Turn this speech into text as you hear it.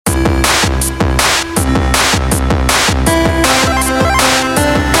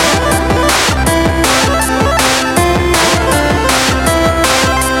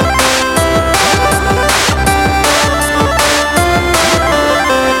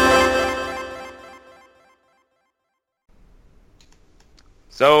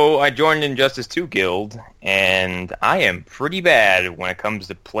So I joined Injustice 2 Guild, and I am pretty bad when it comes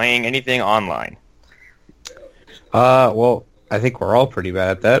to playing anything online. Well, I think we're all pretty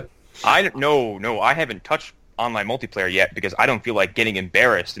bad at that. No, I haven't touched online multiplayer yet because I don't feel like getting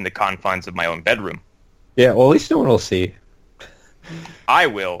embarrassed in the confines of my own bedroom. Yeah, well, at least no one will see. I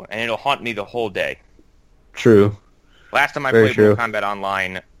will, and it'll haunt me the whole day. True. Last time I Very played true. Mortal Kombat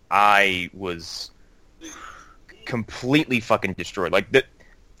Online, I was completely fucking destroyed. Like, the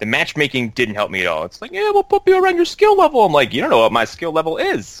matchmaking didn't help me at all. It's like, yeah, we'll put you around your skill level. I'm like, you don't know what my skill level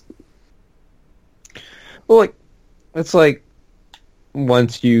is. Well, like, it's like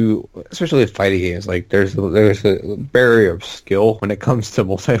once you, especially with fighting games, like there's a barrier of skill when it comes to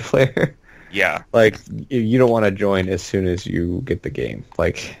multiplayer. Yeah. Like, you don't want to join as soon as you get the game.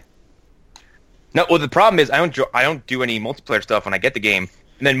 Like, No, well, the problem is I don't do any multiplayer stuff when I get the game,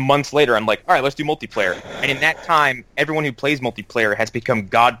 and then months later I'm like, all right, let's do multiplayer. And in that time, everyone who plays multiplayer has become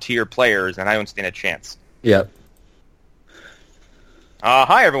god-tier players, and I don't stand a chance. yeah.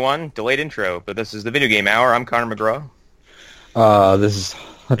 Hi, everyone. Delayed intro, but this is the Video Game Hour. I'm Connor McGraw. This is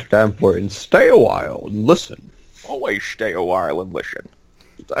Hunter Davenport, and stay a while and listen. Always stay a while and listen.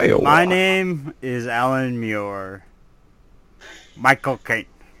 Stay a while. My name is Alan Muir. Michael Kate.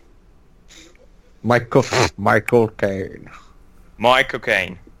 Michael Caine. My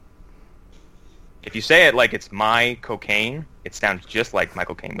cocaine. If you say it like it's my cocaine, it sounds just like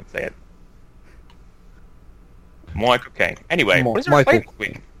Michael Caine would say it. My cocaine. Anyway, what is your Michael play this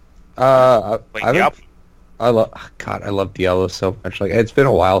week? I love Diablo so much. Like, it's been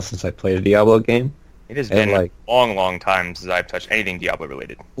a while since I played a Diablo game. It has and, been like- a long time since I've touched anything Diablo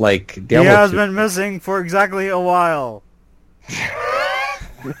related. Like, He Diablo has 2 been missing for exactly a while.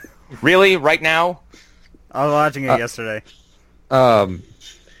 Really? Right now? I was watching it yesterday. But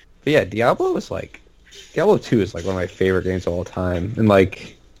yeah, Diablo 2 is like one of my favorite games of all time. And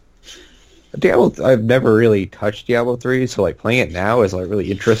like I've never really touched Diablo 3, so like playing it now is like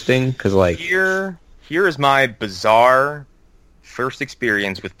really interesting because like Here is my bizarre first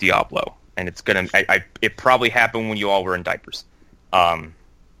experience with Diablo, and it's gonna. It probably happened when you all were in diapers,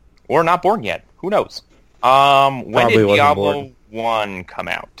 or not born yet. Who knows? When Probably did wasn't Diablo born. 1 come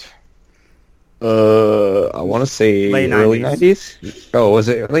out? I want to say Late early 90s. 90s. Oh, was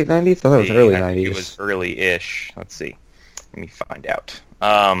it late 90s? I thought it was early I think 90s. It was early-ish. Let's see. Let me find out.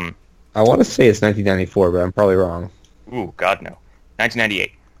 I want to say it's 1994, but I'm probably wrong. Ooh, God no.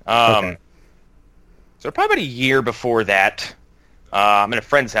 1998. Okay. So probably about a year before that, I'm at a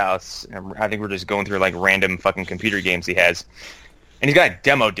friend's house, and I think we're just going through like random fucking computer games he has, and he's got a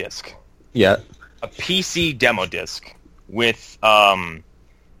demo disc, Yeah. a PC demo disc with a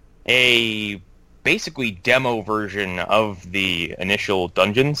basically demo version of the initial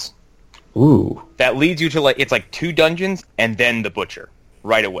dungeons Ooh. that leads you to it's like 2 dungeons and then the butcher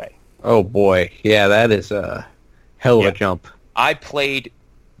right away. Oh boy. Yeah, that is a hell of Yeah. a jump. I played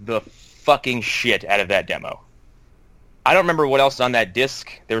the fucking shit out of that demo. I don't remember what else is on that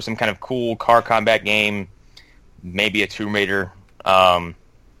disc. There was some kind of cool car combat game, maybe a Tomb Raider, and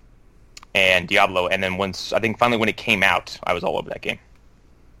Diablo. And then finally when it came out, I was all over that game.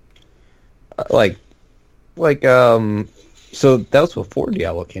 So that was before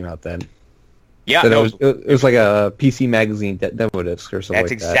Diablo came out then. Yeah, So no, it was like a PC Magazine demo disc or something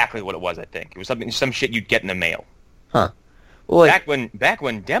that's like that. exactly what it was. I think it was some shit you'd get in the mail Well, like, back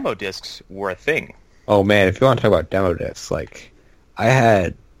when demo discs were a thing. oh man, if you want to talk about demo discs, like,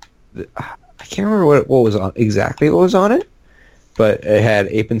 I can't remember what was on exactly what was on it, but it had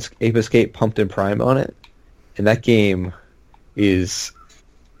Ape Escape Pumped and Prime on it, and that game is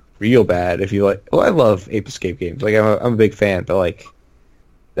real bad. If you like, well, I love Ape Escape games. Like, I'm a big fan, but like,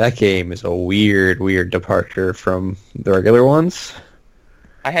 that game is a weird departure from the regular ones.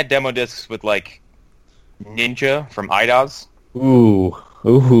 I had demo discs with like Ninja from IDOS. Ooh. Yeah.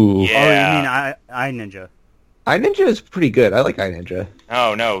 Oh, you mean I Ninja? iNinja is pretty good. I like iNinja.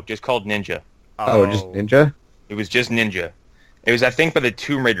 Oh no, just called Ninja. Oh, just Ninja? It was just Ninja. It was, I think, by the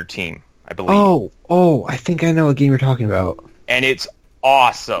Tomb Raider team, I believe. Oh, I think I know what game you're talking about. And it's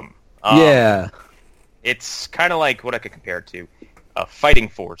awesome. Yeah. It's kind of like what I could compare it to. Fighting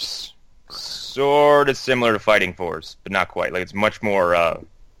Force. Sort of similar to Fighting Force, but not quite. Like, it's much more...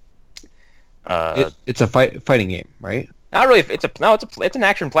 It's a fighting game, right? not really... It's an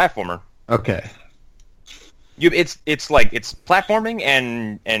action platformer. Okay. It's platforming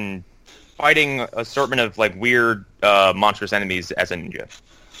and fighting assortment of like weird monstrous enemies as a ninja.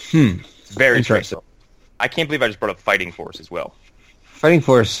 It's very Interesting. strange. I can't believe I just brought up Fighting Force as well. Fighting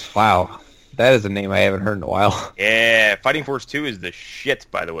Force, wow. That is a name I haven't heard in a while. Yeah, Fighting Force 2 is the shit,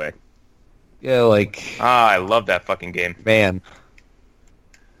 by the way. Yeah, like, I love that fucking game. man.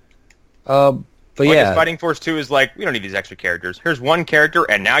 But I guess yeah, Fighting Force 2 is like, we don't need these extra characters. Here's one character,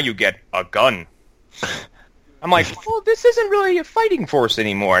 and now you get a gun. I'm like, well, this isn't really a Fighting Force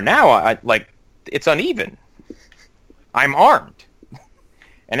anymore. Now, it's uneven. I'm armed.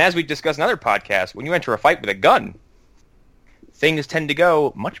 And as we discussed in other podcasts, when you enter a fight with a gun, things tend to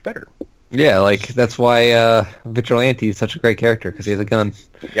go much better. yeah, like that's why Vigilante is such a great character because he has a gun.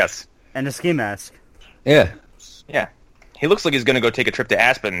 Yes. And a ski mask. Yeah, Yeah. He looks like he's going to go take a trip to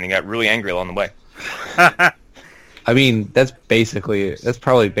Aspen, and he got really angry along the way. I mean that's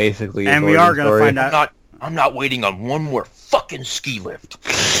probably basically. And we are going to find out. I'm not waiting on one more fucking ski lift.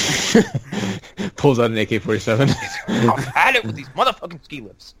 Pulls out an AK-47. I've had it with these motherfucking ski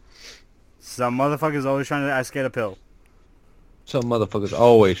lifts. Some motherfuckers always trying to ice skate uphill. Some motherfuckers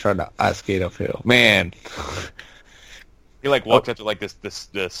always trying to ice skate uphill. Man. He walks up to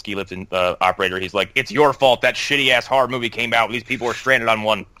the ski lift operator. He's like, "It's your fault that shitty ass horror movie came out. These people were stranded on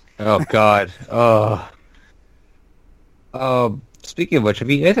one." Oh God. Speaking of which, have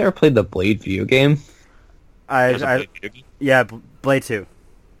you guys ever played the Blade video game? Yeah, Blade 2.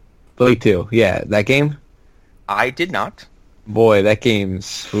 Blade 2, yeah, that game. I did not. Boy, that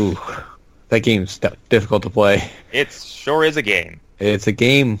game's difficult to play. It sure is a game. It's a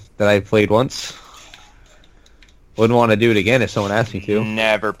game that I played once. Wouldn't want to do it again if someone asked me to.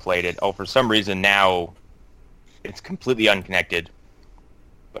 Never played it. Oh, for some reason now, it's completely unconnected.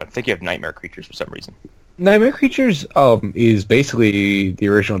 But I'm thinking of Nightmare Creatures for some reason. Nightmare Creatures is basically the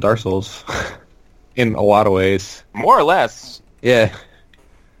original Dark Souls in a lot of ways. More or less. Yeah.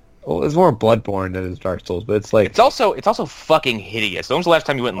 Well, it's more Bloodborne than it's Dark Souls, but it's like It's also fucking hideous. When was the last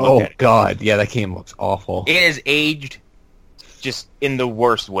time you went and looked at it? Oh God, yeah, that game looks awful. It is aged just in the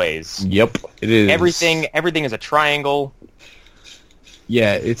worst ways. Yep, it is. Everything is a triangle.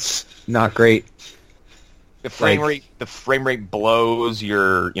 Yeah, it's not great. The frame rate blows.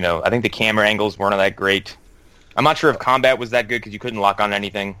 I think the camera angles weren't that great. I'm not sure if combat was that good because you couldn't lock on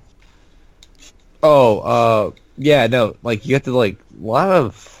anything. Oh, yeah, no, like you have to a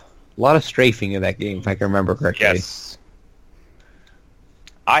lot of strafing in that game, if I can remember correctly. Yes.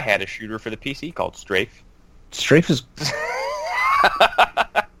 I had a shooter for the PC called Strafe. Strafe is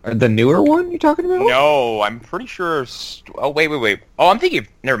the newer one you're talking about? No, I'm pretty sure. Oh wait. Oh,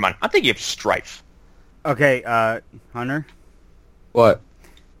 never mind. I'm thinking of Strife. Okay, Hunter. What?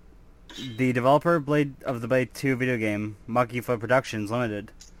 The developer of the Blade 2 video game, Monkey Foot Productions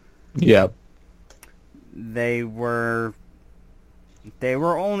Limited. Yep. They were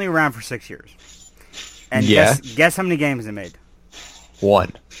only around for 6 years. And yeah. guess how many games they made?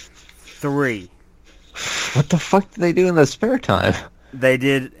 1. 3. What the fuck did they do in the spare time? They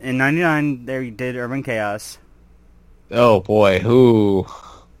did in '99. They did Urban Chaos. Oh boy, ooh,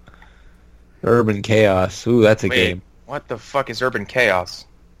 Urban Chaos. Ooh, that's a game. What the fuck is Urban Chaos?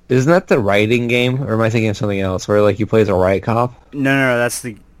 Isn't that the writing game, or am I thinking of something else? Where you play as a riot cop? No,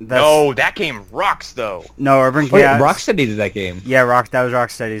 No, that game rocks though. No, Urban Wait, Chaos. Rocksteady did that game. Yeah, that was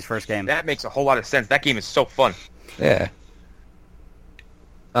Rocksteady's first game. That makes a whole lot of sense. That game is so fun. Yeah.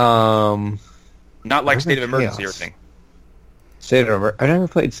 Not like Urban State of Emergency or Chaos. anything. I never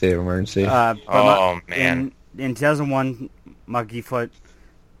played State of Emergency. Man. In 2001, Monkey Foot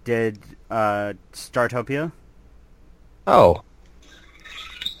did Startopia. Oh.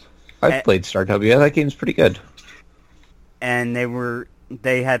 I've played Startopia. That game's pretty good. And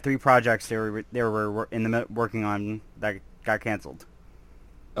they had 3 projects they were working on that got canceled.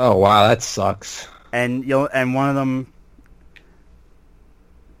 Oh wow, that sucks. And one of them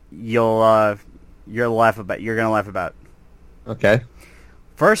you're gonna laugh about. Okay.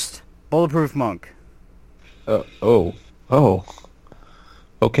 First, Bulletproof Monk. Oh.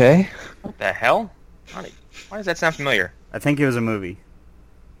 Okay. What the hell? Why does that sound familiar? I think it was a movie.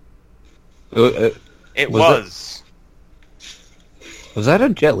 It was. Was that a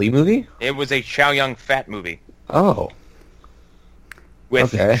Jet Li movie? It was a Chow Yun-Fat movie Oh.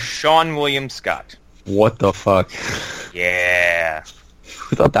 with Okay. Sean William Scott. What the fuck? Yeah.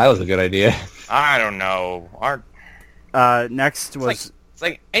 Who thought that was a good idea? I don't know. Next was It's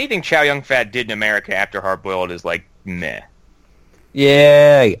like anything Chow Yun-Fat did in America after Hard Boiled is like meh.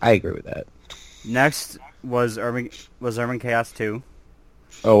 Yeah, I agree with that. Next was Urban Chaos 2.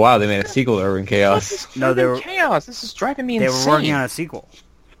 Oh wow, they made a sequel to Urban Chaos. No, they were Chaos. This is driving me they insane. were working on a sequel.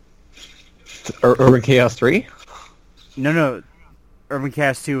 Urban Chaos 3? No. Urban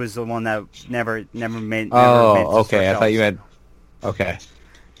Chaos 2 is the one that never made. Oh, okay. I thought you meant. Okay.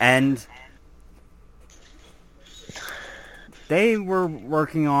 And they were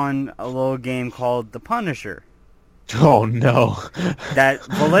working on a little game called The Punisher Oh no. that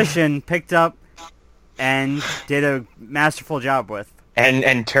Volition picked up and did a masterful job with.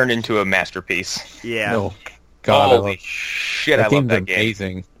 and turned into a masterpiece. Yeah. No. God, I Holy love shit, that I love game's that game.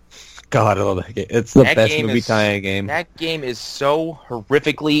 amazing. God, I love that game. It's the That best game movie is- tie-in game. That game is so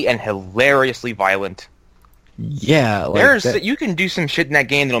horrifically and hilariously violent. Yeah, like There's that- you can do some shit in that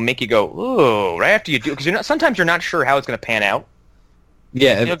game that'll make you go, ooh, right after you do, because sometimes you're not sure how it's going to pan out.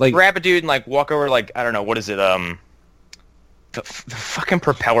 yeah, You'll like grab a dude and like walk over, like, I don't know, what is it, the fucking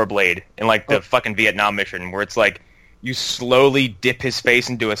propeller blade in like the fucking Vietnam mission, where it's like you slowly dip his face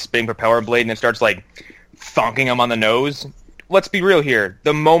into a spinning propeller blade and it starts like thonking him on the nose. Let's be real here.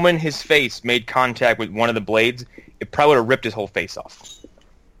 The moment his face made contact with one of the blades, it probably would have ripped his whole face off.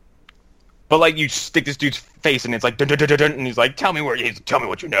 But like you stick this dude's face and it's like dun, dun, dun, dun, dun, and he's like, tell me where he is, tell me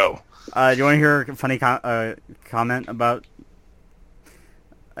what you know. Do you want to hear a funny comment about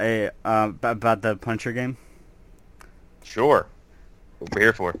about the Punisher game? Sure. What we're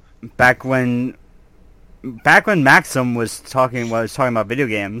here for. Back when Maxim was talking about video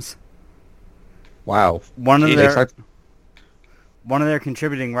games, wow. one of Jesus. their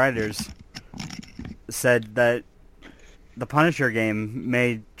contributing writers said that the Punisher game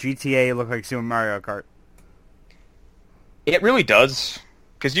made GTA look like Super Mario Kart. It really does,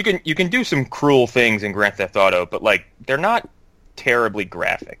 because you can do some cruel things in Grand Theft Auto, but like they're not terribly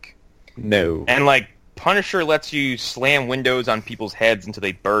graphic. No. And like Punisher lets you slam windows on people's heads until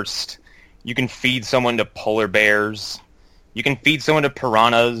they burst. You can feed someone to polar bears. You can feed someone to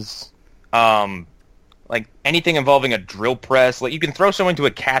piranhas. Like anything involving a drill press. Like you can throw someone to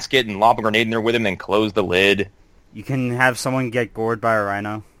a casket and lob a grenade in there with him, then close the lid. You can have someone get gored by a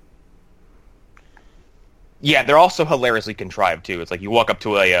rhino. Yeah, they're also hilariously contrived too. It's like you walk up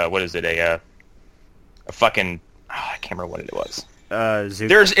to a fucking I can't remember what it was.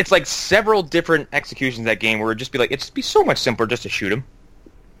 Zook. It's like several different executions in that game where it'd just be so much simpler just to shoot him.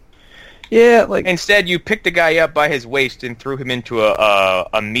 Yeah, like Instead, you picked a guy up by his waist and threw him into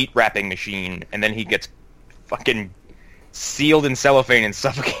a meat wrapping machine, and then he gets fucking sealed in cellophane and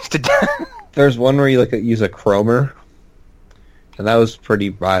suffocates to death. there's one where you like use a chromer, and that was pretty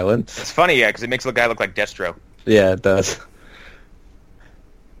violent. It's funny, yeah, because it makes the guy look like Destro. Yeah, it does.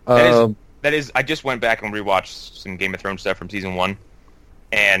 That is, I just went back and rewatched some Game of Thrones stuff from season 1,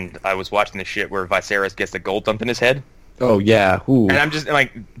 and I was watching the shit where Viserys gets the gold dumped in his head. Oh yeah. Ooh. And I'm just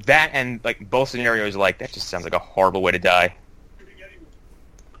like that, and like both scenarios, like that just sounds like a horrible way to die.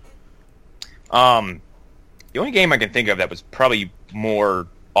 The only game I can think of that was probably more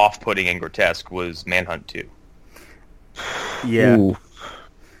off-putting and grotesque was Manhunt 2. Yeah. Ooh.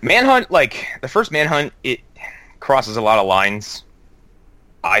 Manhunt, like the first Manhunt, it crosses a lot of lines,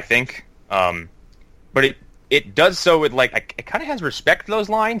 I think. But it does so with like it kind of has respect for those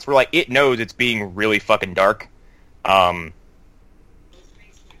lines, where like it knows it's being really fucking dark. And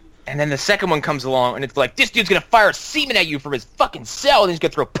then the second one comes along, and it's like, this dude's gonna fire semen at you from his fucking cell, and he's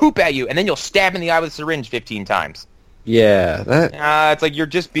gonna throw poop at you, and then you'll stab him in the eye with a syringe 15 times. Yeah, that. It's like you're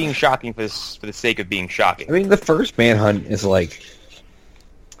just being shocking for the sake of being shocking. I mean, the first Manhunt is like,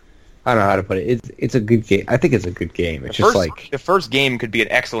 I don't know how to put it. It's a good game. I think it's a good game. It's just like, the first game could be an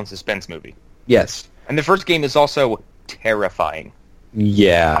excellent suspense movie, yes, and the first game is also terrifying.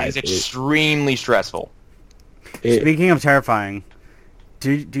 yeah. It's extremely stressful. Speaking of terrifying,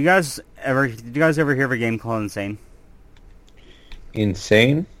 did you guys ever hear of a game called Insane?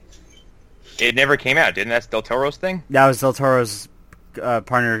 Insane. It never came out, didn't it? That's Del Toro's thing? That was Del Toro's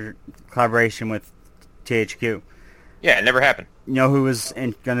partner collaboration with THQ. Yeah, it never happened. You know who was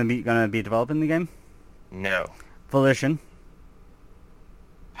gonna be developing the game? No. Volition.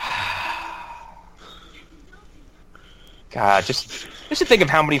 God, just to think of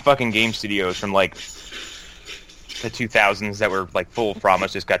how many fucking game studios from like the 2000s that were like full of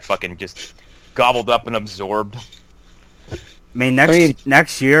promise just got fucking just gobbled up and absorbed. I mean,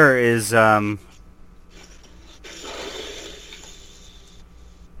 next year is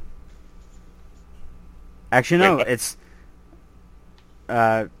actually no, Wait, what? it's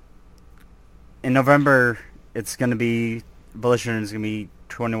in November. It's gonna be Volition is gonna be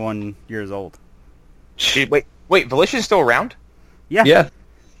 21 years old. Wait, Volition's still around? Yeah. Yeah,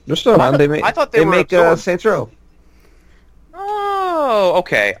 they're still around. I thought they were make absorbed. Saints Row. Oh,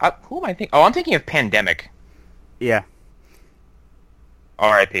 okay. Who am I thinking? Oh, I'm thinking of Pandemic. Yeah.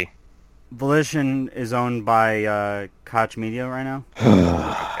 R.I.P. Volition is owned by Koch Media right now.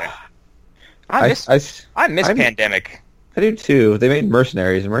 Okay. I miss I'm- Pandemic. I do too. They made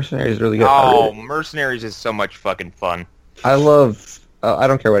Mercenaries, and Mercenaries is really good. Oh, Mercenaries is so much fucking fun. I love. I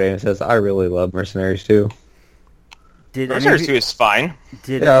don't care what anyone says. I really love Mercenaries too. Did any of Mercenaries you, 2 is fine.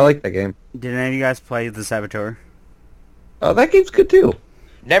 did, Yeah, I like that game. did any of you guys play The Saboteur? Oh, that game's good too.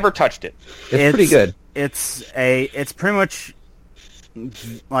 Never touched it. It's pretty good. It's pretty much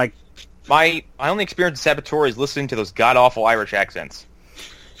Like, I only experience Saboteur is listening to those god-awful Irish accents.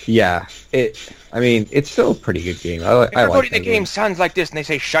 Yeah, it's still a pretty good game. I Everybody like in the that game sounds like this, and they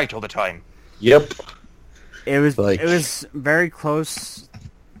say shite all the time. Yep. it was Like- it was very close.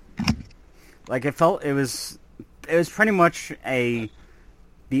 Like, it was pretty much the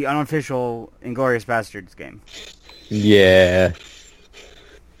unofficial Inglourious Bastards game. Yeah.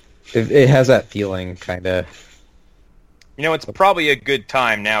 It has that feeling, kind of. You know, it's probably a good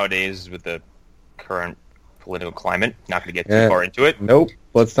time nowadays with the current political climate. Not going to get too Yeah. far into it. Nope.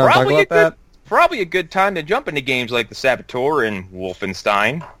 Let's not Probably talk about that. Probably a good time to jump into games like the Saboteur and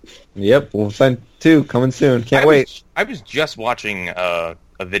Wolfenstein. Yep. Wolfenstein 2 coming soon. Can't wait. I was just watching a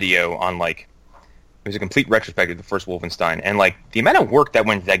video on, like, it was a complete retrospective of the first Wolfenstein, and, like, the amount of work that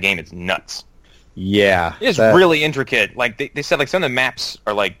went into that game is nuts. Yeah. It is that- really intricate. Like, they said, like, some of the maps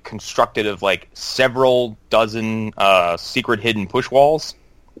are, like, constructed of, like, several dozen secret hidden push walls.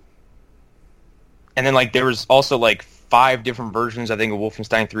 And then, like, there was also, like, 5 different versions, I think, of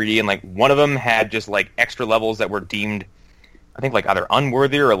Wolfenstein 3D, and, like, one of them had just, like, extra levels that were deemed, I think, like, either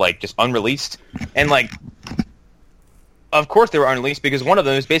unworthy or, like, just unreleased. And, like, of course they were unreleased because one of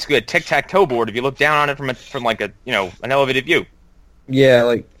them is basically a tic-tac-toe board if you look down on it from like, an elevated view. Yeah,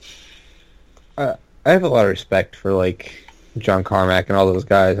 like, I have a lot of respect for, like, John Carmack and all those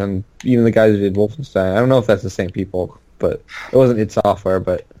guys, and even the guys who did Wolfenstein. I don't know if that's the same people, but it wasn't id Software,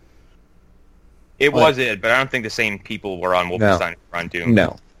 but It Like- was it, but I don't think the same people were on Wolfenstein or on Doom.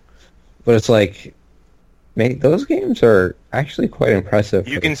 no. But it's like, man, those games are actually quite impressive.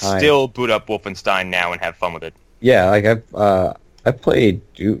 You for can the time. still boot up Wolfenstein now and have fun with it. Yeah, like I've played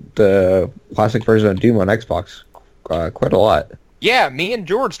the classic version of Doom on Xbox quite a lot. Yeah, me and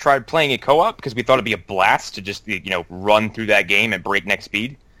George tried playing it co-op because we thought it'd be a blast to just, run through that game at breakneck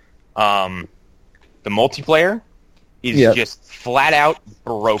speed. The multiplayer is Yep. just flat out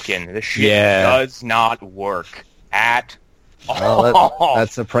broken. The shit Yeah. does not work at all. Well,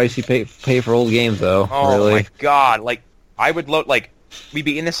 that's the price you pay for old games, though. Oh really. my god! Like, I would load, like, we'd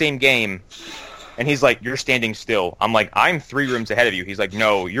be in the same game, and he's like, "You're standing still." I'm like, "I'm 3 rooms ahead of you." He's like,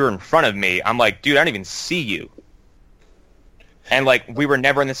 "No, you're in front of me." I'm like, "Dude, I don't even see you." And, like, we were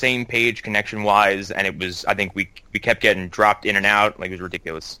never on the same page connection-wise, and it was, I think we kept getting dropped in and out. Like, it was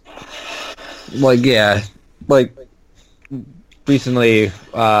ridiculous. Like, yeah, like recently,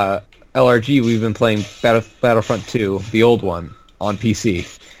 LRG, we've been playing Battlefront 2, the old one, on PC.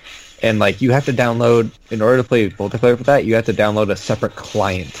 And, like, you have to download, in order to play multiplayer with that, you have to download a separate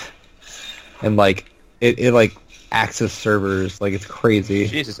client. And, like, it like, acts as servers. Like, it's crazy.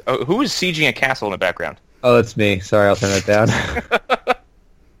 Jesus. Oh, who is sieging a castle in the background? Oh, that's me. Sorry, I'll turn that down.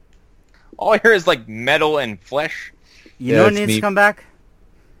 All I hear is, like, metal and flesh. You Yeah, know what it's needs me. to come back?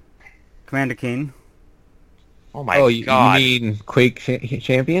 Commander Keen. Oh, my Oh, you god. mean Quake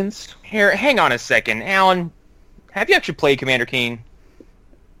Champions? Here, hang on a second. Alan, have you actually played Commander Keen?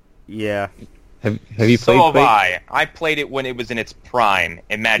 Yeah. Have you played So have Quake? I played it when it was in its prime.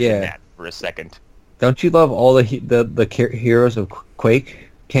 Imagine Yeah. that for a second. Don't you love all the heroes of Quake?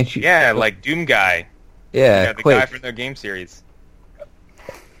 Can't you? Yeah, like Doom Guy. Yeah, Yeah, the Quake. guy from their game series.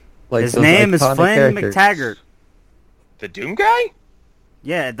 Like His those name is iconic Flynn characters. McTaggart. The Doom Guy?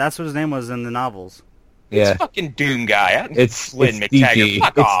 Yeah, that's what his name was in the novels. Yeah, It's fucking Doom Guy. it's Flynn it's McTaggart. DG.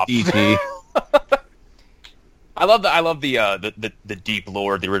 Fuck It's off. DG. I love the deep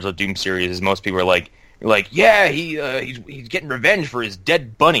lore of the original Doom series. As most people are like, yeah, he's getting revenge for his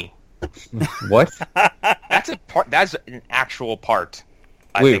dead bunny. What? That's a part. That's an actual part.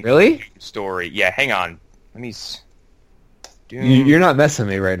 I Wait, think, really? of the Doom story. Yeah, hang on. Let me. Doom. You're not messing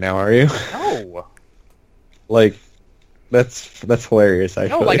me right now, are you? No. Like, that's hilarious. No,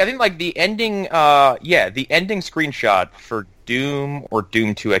 Actually, like I think like the ending, the ending screenshot for Doom or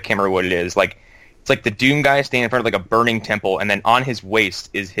Doom 2, I can't remember what it is. Like it's like the Doom guy standing in front of like a burning temple, and then on his waist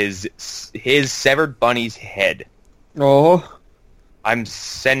is his severed bunny's head. oh, I'm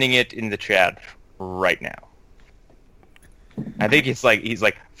sending it in the chat right now. I think it's like he's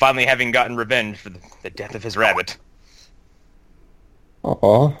like finally having gotten revenge for the death of his rabbit.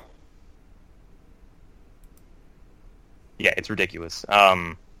 oh, Yeah, it's ridiculous.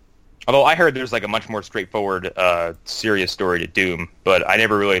 Although I heard there's like a much more straightforward, serious story to Doom, but I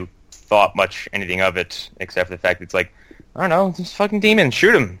never really thought much anything of it, except for the fact that it's like, I don't know, this fucking demon,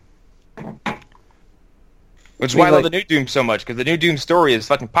 shoot him. Which is why I love the new Doom so much, because the new Doom story is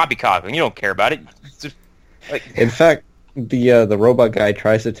fucking poppycock, and you don't care about it. It's just, like, In fact, the robot guy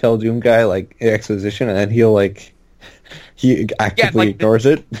tries to tell Doom guy like exposition, and then he actively like ignores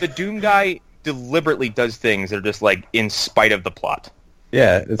it. the Doom guy deliberately does things that are just like in spite of the plot.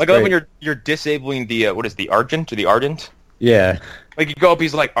 Yeah, it's Like I love great. when you're disabling the what is the Argent or the Ardent? Yeah. Like, you go up,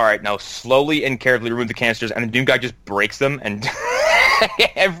 he's like, all right, now slowly and carefully remove the canisters, and the Doom guy just breaks them, and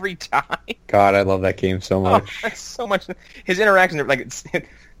every time. God, I love that game so Oh, much. that's so much. His interactions are like,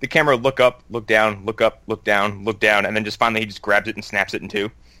 the camera look up, look down, look up, look down, look down, and then just finally he just grabs it and snaps it in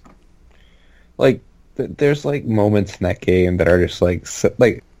two. Like, there's like moments in that game that are just like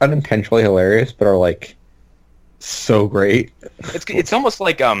like unintentionally hilarious, but are like so great. It's almost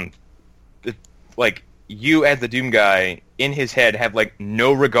like like you as the Doom guy in his head have like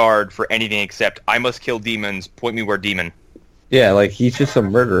no regard for anything except I must kill demons. Point me where demon. Yeah, like he's just a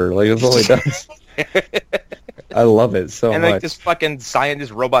murderer. Like that's all he does. I love it so And much. like this fucking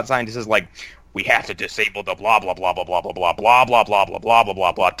scientist, robot scientist is like, we have to disable the blah blah blah blah blah blah blah blah blah blah blah blah blah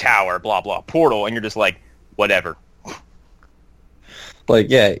blah blah tower blah blah portal, and you're just like, whatever. Like,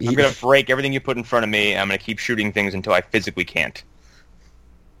 yeah, I'm gonna break everything you put in front of me. I'm gonna keep shooting things until I physically can't.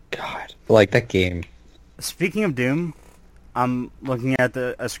 God, like that game. Speaking of Doom, I'm looking at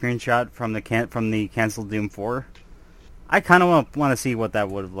a screenshot from the canceled Doom 4. I kind of want to see what that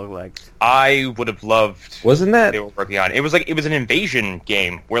would have looked like. I would have loved. Wasn't that? They were working on. It was an invasion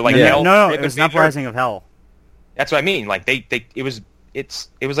game where like No, hell, no, they it was invade not Earth. Rising of Hell. That's what I mean. Like it was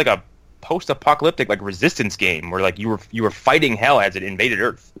like a post-apocalyptic like resistance game where like you were fighting hell as it invaded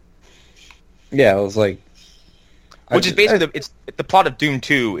Earth. Yeah, it was like. Which is basically the plot of Doom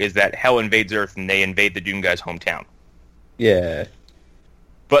 2 is that hell invades Earth and they invade the Doom guy's hometown. Yeah.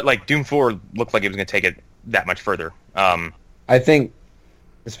 But like Doom 4 looked like it was going to take it that much further. I think,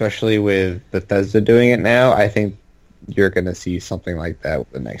 especially with Bethesda doing it now, I think you're going to see something like that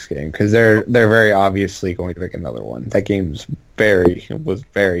with the next game because they're very obviously going to make another one. That game's was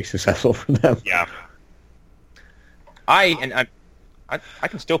very successful for them. Yeah. I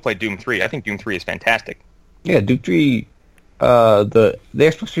can still play Doom 3. I think Doom 3 is fantastic. Yeah, Doom 3, the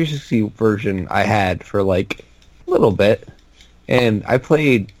Xbox 360 version I had for like a little bit, and I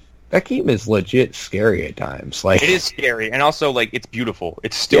played. That game is legit scary at times. Like It is scary, and also like it's beautiful.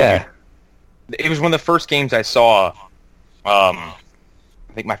 It's still yeah, It was one of the first games I saw. I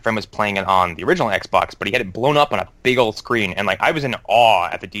think my friend was playing it on the original Xbox, but he had it blown up on a big old screen, and like I was in awe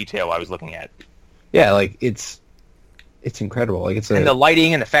at the detail I was looking at, yeah, like it's incredible. Like and the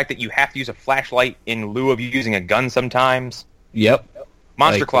lighting and the fact that you have to use a flashlight in lieu of using a gun sometimes. yep,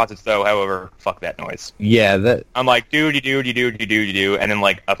 Monster Like- closets, though, however, fuck that noise. yeah, that I'm like, do, and then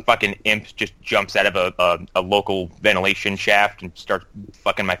like a fucking imp just jumps out of a local ventilation shaft and starts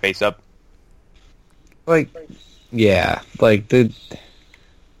fucking my face up. like yeah, like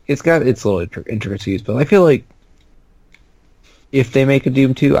it's got its little intricacies, but I feel like if they make a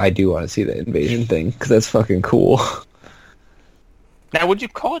Doom 2, I do want to see the invasion thing because that's fucking cool. Now, would you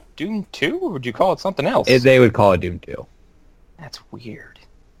call it Doom 2, or would you call it something else? They would call it Doom 2 That's weird.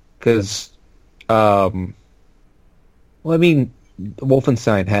 because, well, I mean,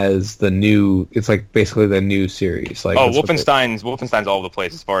 Wolfenstein has the new. It's like basically the new series. Like Oh, that's what they- Wolfenstein's all over the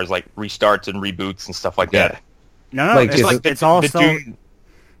place as far as like restarts and reboots and stuff like that. No, Like, it's, it's like it's all the still... Doom.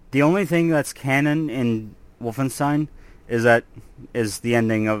 The only thing that's canon in Wolfenstein is the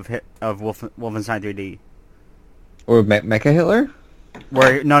ending of Wolfenstein 3D. or Mecha Hitler.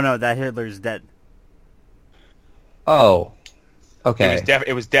 Where that Hitler's dead. Oh, okay.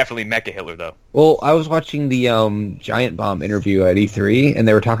 It was definitely Mecha Hitler though. Well, I was watching the Giant Bomb interview at E3, and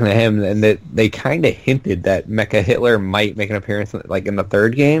they were talking to him, and that they kind of hinted that Mecha Hitler might make an appearance, like in the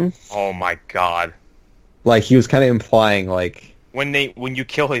third game. Oh my god. Like he was kind of implying, like, When you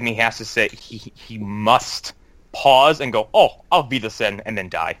kill him, he has to say he must pause and go, "Oh, I'll be the Sen," and then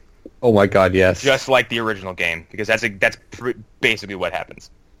die, oh my god, yes. just like the original game, because that's basically what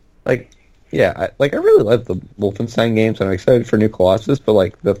happens. Like, yeah, I really love the Wolfenstein games, and I'm excited for New Colossus, but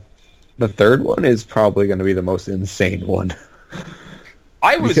like the third one is probably going to be the most insane one.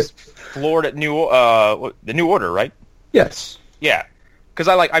 I was floored at the New Order, right? Yes. Yeah, because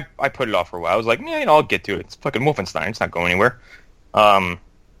I put it off for a while. I was like, yeah, I'll get to it. It's fucking Wolfenstein. It's not going anywhere. And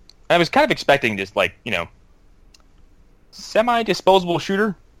I was kind of expecting just like semi-disposable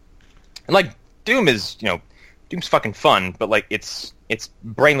shooter, and like Doom's fucking fun, but like it's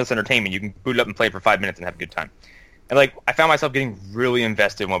brainless entertainment. You can boot it up and play it for 5 minutes and have a good time. And like I found myself getting really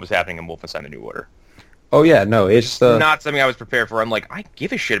invested in what was happening in Wolfenstein: The New Order. Oh yeah, no, it's Not something I was prepared for. I'm like, I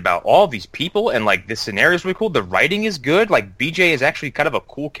give a shit about all these people, and like this scenario is really cool. The writing is good. Like BJ is actually kind of a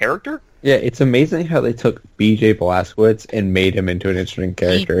cool character. yeah, it's amazing how they took B.J. Blazkowicz and made him into an interesting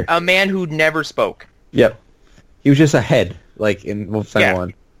character. A man who never spoke. Yep. He was just a head, like in Wolfenstein Yeah.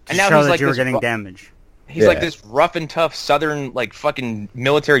 1. And Show now he's that like you were this getting damage. He's like Yeah. this rough and tough Southern, like fucking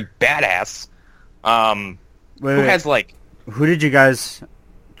military badass. Who Wait. has like Who did you guys?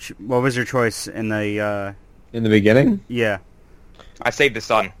 What was your choice in the In the beginning? Yeah. I saved the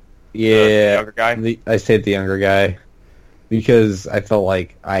son. Yeah. The younger guy? I said the younger guy. Because I felt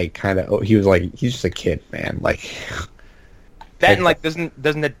like he was like, he's just a kid, man. Like... That and, like, doesn't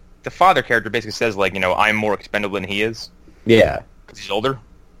the father character basically says, like, I'm more expendable than he is? Yeah. Because he's older?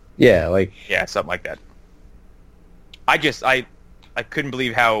 Yeah, like... Yeah, something like that. I couldn't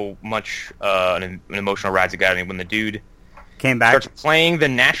believe how much an emotional rise it got me when the dude Came back. starts playing the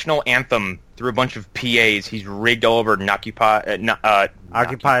national anthem through a bunch of PAs. He's rigged all over Occupied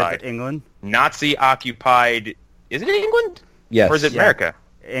England. Nazi-occupied... Is it England? Yes. Or is it America?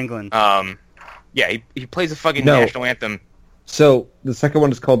 England. Yeah, he plays the fucking national anthem. So, the second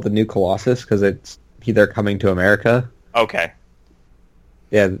one is called The New Colossus, because they're coming to America. Okay.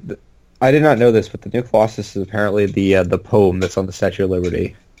 Yeah, I did not know this, but The New Colossus is apparently the poem that's on the Statue of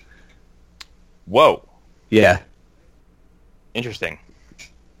Liberty. Whoa. Yeah. Interesting.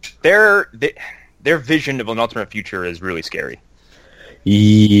 Their vision of an alternate future is really scary.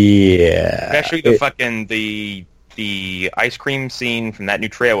 Yeah. Especially the ice cream scene from that new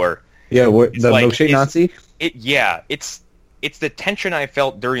trailer. Yeah, the milkshake Nazi? It's the tension I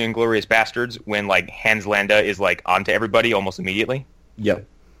felt during Inglourious Bastards when, like, Hans Landa is, like, onto everybody almost immediately. Yep.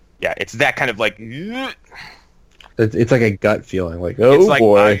 Yeah, it's that kind of, like... It's like a gut feeling, like, oh, it's like,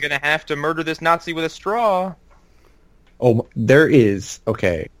 boy. I'm gonna have to murder this Nazi with a straw. Oh, there is...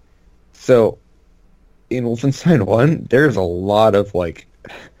 Okay. So, in Wolfenstein 1, there's a lot of, like...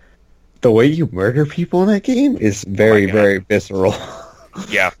 The way you murder people in that game is very, very visceral.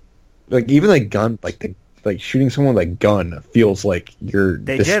 Yeah. Like, even, like, gun... Like shooting someone with a gun feels like you're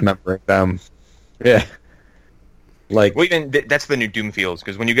dismembering them. Yeah. Like, well, even that's the new Doom feels,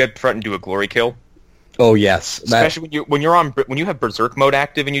 because when you get front and do a glory kill... Oh, yes. Especially when you have Berserk mode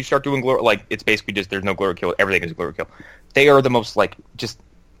active and you start doing glory... Like, it's basically just, there's no glory kill, everything is a glory kill. They are the most, like, just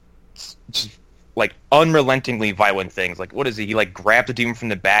like, unrelentingly violent things. Like, what is he? He, like, grabs the demon from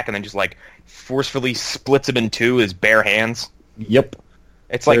the back and then just, like, forcefully splits him in two with his bare hands. Yep.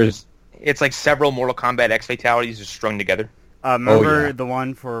 It's like... It's like several Mortal Kombat X fatalities just strung together. Remember the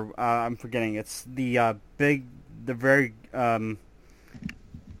one for I'm forgetting. It's the big, the very the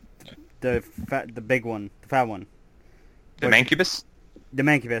big one, the fat one. The Mancubus. The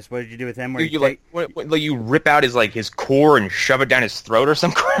Mancubus. What did you do with him? Where you you rip out his core and shove it down his throat or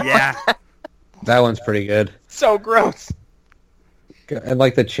some crap. Yeah. That one's pretty good. So gross. And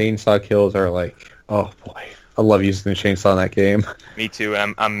like the chainsaw kills are like, oh boy. I love using the chainsaw in that game. Me too,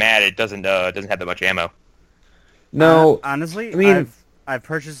 and I'm mad it doesn't have that much ammo. No, honestly, I mean, I've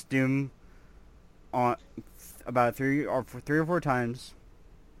purchased Doom on about three or four times.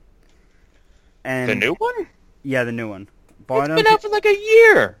 And the new one? Yeah, the new one. It's been out for like a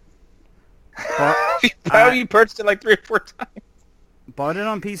year. How you purchased it like 3 or 4 times? Bought it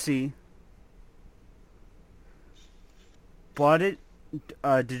on PC. Bought it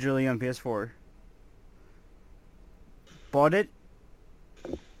digitally on PS4. Bought it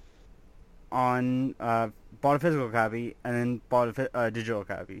on bought a physical copy and then bought a digital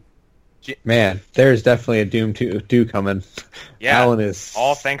copy. Man, there's definitely a Doom 2 coming. Yeah, Alan is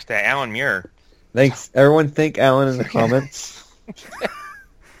all thanks to Alan Muir. Thanks, everyone. Thank Alan in the comments.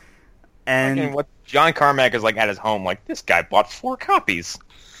 And what John Carmack is like at his home, like this guy bought 4 copies.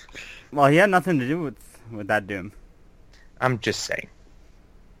 Well, he had nothing to do with that Doom. I'm just saying.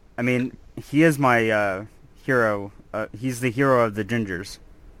 I mean, he is my hero. He's the hero of the Gingers.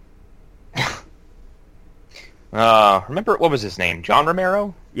 Remember, what was his name? John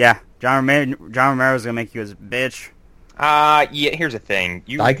Romero? Yeah, John Romero's gonna make you his bitch. Yeah, here's the thing.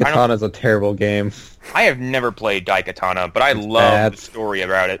 Daikatana is a terrible game. I have never played Daikatana, but I love the story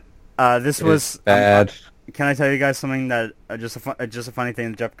about it. This was bad. Can I tell you guys something that just a funny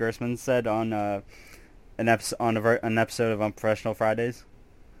thing that Jeff Gerstmann said on an episode of Unprofessional Fridays?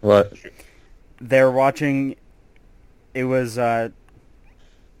 What? They were watching. It was they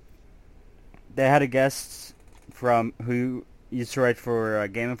had a guest from who used to write for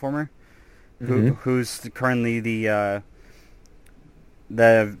Game Informer, who's currently the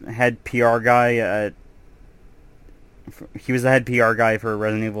head PR guy at. He was the head PR guy for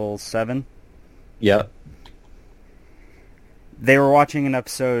Resident Evil 7. Yeah. They were watching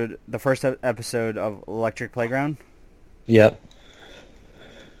the first episode of Electric Playground. Yep.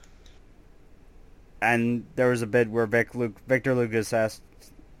 And there was a bit where Victor Lucas asked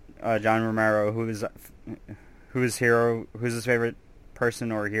John Romero who's his favorite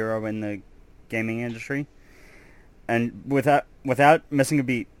person or hero in the gaming industry, and without missing a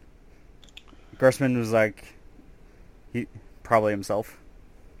beat, Gerstmann was like, he probably himself.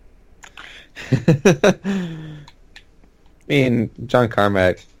 I mean, John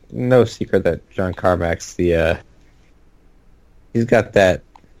Carmack no secret that John Carmack's he's got that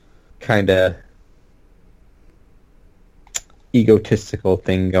kind of egotistical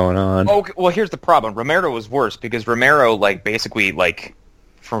thing going on. Oh, well, here's the problem. Romero was worse because Romero, like, basically, like,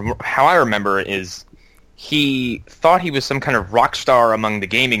 from how I remember, is he thought he was some kind of rock star among the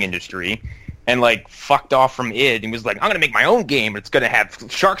gaming industry and, like, fucked off from id and was like, I'm going to make my own game, and it's going to have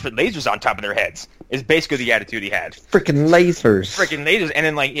sharks with lasers on top of their heads, is basically the attitude he had. Freaking lasers. Freaking lasers. And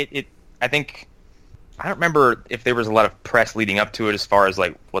then, like, I think... I don't remember if there was a lot of press leading up to it as far as,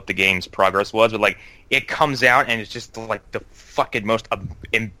 like, what the game's progress was, but, like, it comes out and it's just, like, the fucking most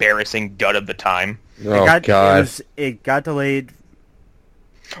embarrassing dud of the time. Oh, God. It got delayed.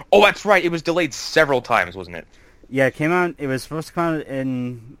 Oh, that's right. It was delayed several times, wasn't it? Yeah, it came out. It was supposed to come out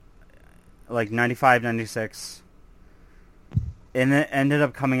in, like, 95, 96. And it ended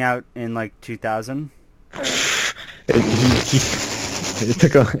up coming out in, like, 2000. It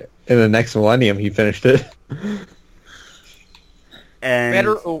took in the next millennium, he finished it. And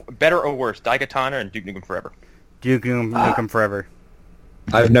better or worse, Daikatana and Duke Nukem Forever? Duke Nukem Forever.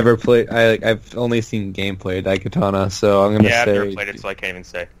 I've never played. I've only seen gameplay of Daikatana, so I'm gonna say. Yeah, I've never played it, so I can't even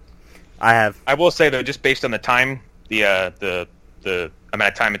say. I have. I will say though, just based on the time, the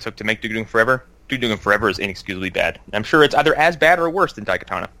amount of time it took to make Duke Nukem Forever is inexcusably bad. I'm sure it's either as bad or worse than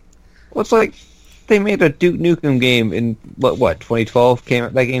Daikatana. Well, it's like they made a Duke Nukem game in what 2012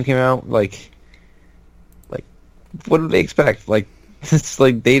 that game came out. Like what did they expect? Like it's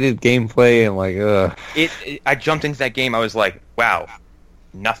like dated gameplay and like I jumped into that game. I was like, wow,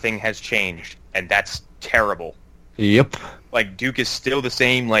 nothing has changed, and that's terrible. Yep. Like Duke is still the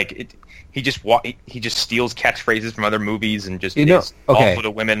same. Like he just steals catchphrases from other movies and just is awful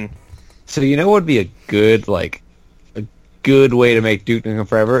to women. So you know what would be a good way to make Duke Nukem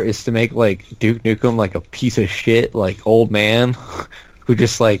Forever is to make like Duke Nukem like a piece of shit like old man who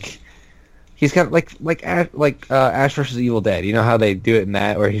just like he's got like Ash versus Evil Dead. You know how they do it in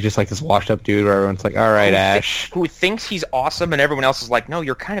that where he's just like this washed up dude where everyone's like, all right, Ash, who thinks he's awesome and everyone else is like, no,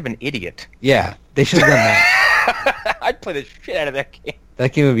 you're kind of an idiot. Yeah, they should have done that. I'd play the shit out of that game.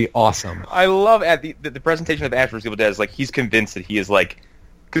 That game would be awesome. I love the presentation of Ash vs. Evil Dead is like he's convinced that he is like,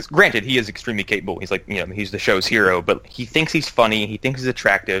 because granted he is extremely capable. He's like he's the show's hero, but he thinks he's funny. He thinks he's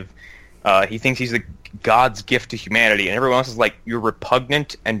attractive. He thinks he's the God's gift to humanity, and everyone else is like, you're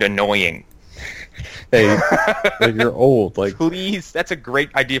repugnant and annoying. Hey, like you're old. Like please, that's a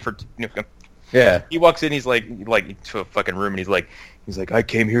great idea for Nukem. Yeah. He walks in, he's like to a fucking room, and he's like, I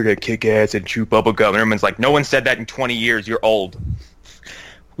came here to kick ass and chew bubble gum. And everyone's like, no one said that in 20 years. You're old.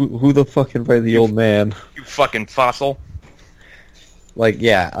 Who the fuck invited the old man? You fucking fossil. Like,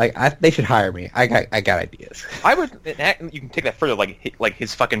 yeah, they should hire me. I got ideas. I would. You can take that further. Like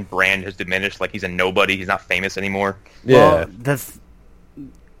his fucking brand has diminished. Like he's a nobody. He's not famous anymore. Yeah. Well,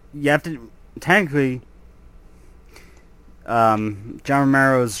 you have to technically. John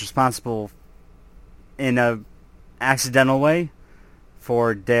Romero is responsible in a accidental way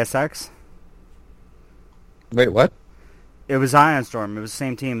for Deus Ex. Wait, what? It was Ion Storm. It was the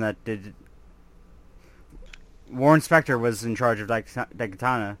same team that did. Warren Spector was in charge of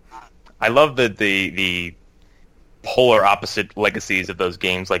Daikatana. I love the polar opposite legacies of those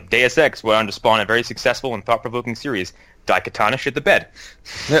games. Like Deus Ex went on to spawn a very successful and thought-provoking series. Daikatana shit the bed.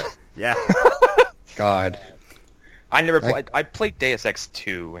 Yeah. God. I never played. I played Deus Ex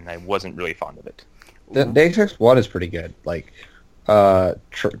 2, and I wasn't really fond of it. Deus Ex 1 is pretty good. Like,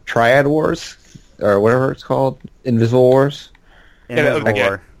 Triad Wars, or whatever it's called. Invisible Wars. Invisible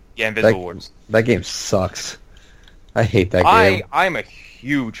War. Yeah, Invisible Wars. That game sucks. I hate that game. I'm a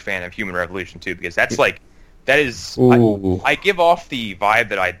huge fan of Human Revolution 2, because that's like, that is, I give off the vibe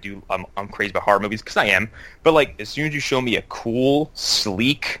that I do, I'm crazy about horror movies, because I am, but like, as soon as you show me a cool,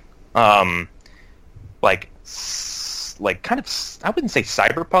 sleek, like kind of, I wouldn't say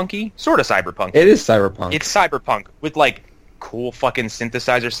cyberpunky, sort of cyberpunk. It is cyberpunk. It's cyberpunk with like cool fucking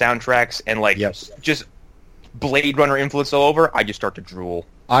synthesizer soundtracks and like just Blade Runner influence all over. I just start to drool.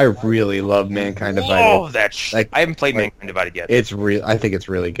 I really love Mankind Divided. Oh, I haven't played Mankind Divided yet. It's real. I think it's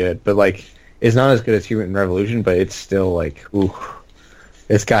really good, but like, it's not as good as Human Revolution, but it's still like, ooh,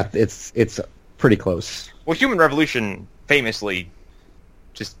 it's pretty close. Well, Human Revolution famously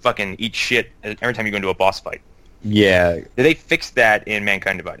just fucking eats shit every time you go into a boss fight. Yeah. Did they fix that in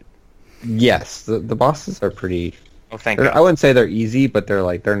Mankind Divided? Yes, the bosses are pretty. Oh, thank God. I wouldn't say they're easy, but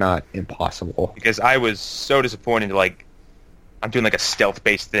they're not impossible. Because I was so disappointed. Like, I'm doing like a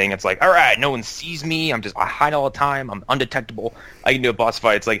stealth-based thing. It's like, all right, no one sees me. I hide all the time. I'm undetectable. I can do a boss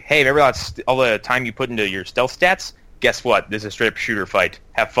fight. It's like, hey, remember all the time you put into your stealth stats? Guess what? This is a straight-up shooter fight.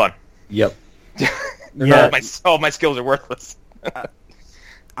 Have fun. Yep. Yeah. All my skills are worthless.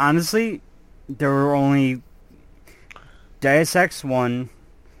 honestly, there were only Deus Ex 1,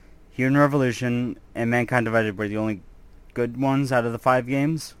 Human Revolution, and Mankind Divided were the only good ones out of the 5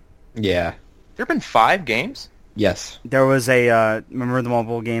 games. Yeah. There have been 5 games? Yes. There was a, remember the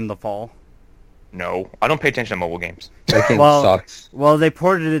mobile game, The Fall? No, I don't pay attention to mobile games. That game Well, sucks. Well, they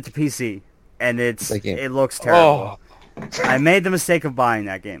ported it to PC, and it looks terrible. I made the mistake of buying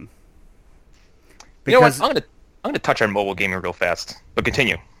that game. You know what? I'm gonna touch on mobile gaming real fast, but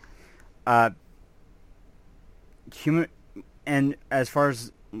continue. Human, and as far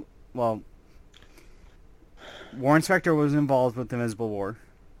as, well, War Inspector was involved with Invisible War.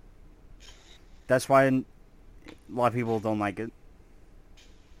 That's why a lot of people don't like it.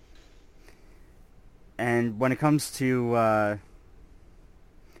 And when it comes to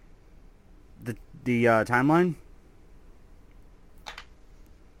the timeline,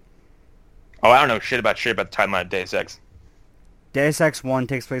 I don't know shit about the timeline of Deus Ex. Deus Ex 1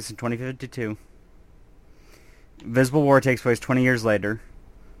 takes place in 2052. Invisible War takes place 20 years later.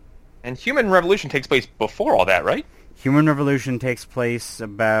 And Human Revolution takes place before all that, right? Human Revolution takes place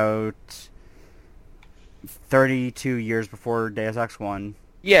about 32 years before Deus Ex 1.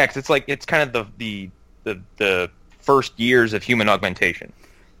 Yeah, because it's kind of the first years of human augmentation.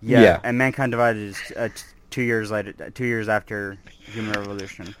 Yeah. And Mankind Divided is 2 years later, 2 years after Human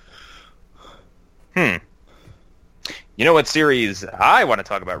Revolution. You know what series I want to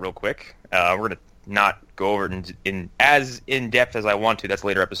talk about real quick? We're going to not go over it in depth as I want to. That's a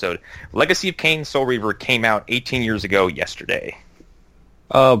later episode. Legacy of Kain Soul Reaver came out 18 years ago yesterday.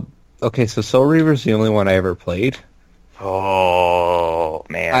 Okay, so Soul Reaver's the only one I ever played. Oh,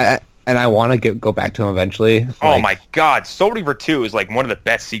 man. I want to go back to him eventually. Oh my god, Soul Reaver 2 is like one of the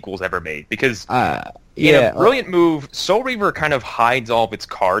best sequels ever made because in a brilliant move, Soul Reaver kind of hides all of its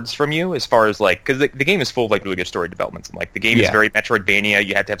cards from you as far as like, because the game is full of like really good story developments. And, like the game is very Metroidvania,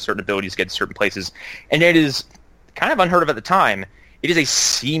 you have to have certain abilities to get to certain places, and it is kind of unheard of at the time. It is a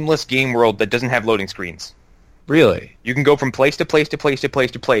seamless game world that doesn't have loading screens. Really? You can go from place to place to place to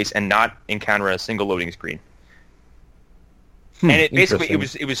place to place and not encounter a single loading screen. And it basically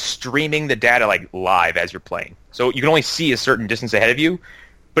it was streaming the data like live as you're playing, so you can only see a certain distance ahead of you,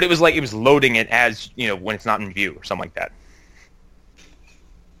 but it was loading it as when it's not in view or something like that.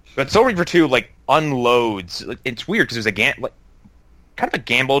 But Soul Reaver 2 like unloads. It's weird because there's kind of a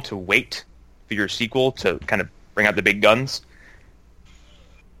gamble to wait for your sequel to kind of bring out the big guns.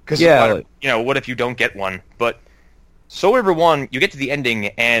 Because what if you don't get one? But Soul Reaver 1, you get to the ending,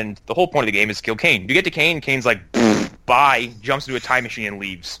 and the whole point of the game is to kill Kain. You get to Kain, Kain's like, bye, jumps into a time machine and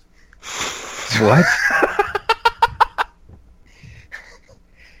leaves. What?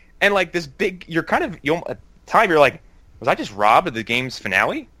 And like this big, at the time you're like, was I just robbed of the game's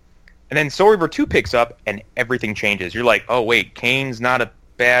finale? And then Soul Reaver 2 picks up, and everything changes. You're like, oh wait, Kain's not a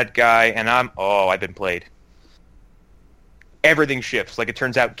bad guy, and I've been played. Everything shifts. Like, it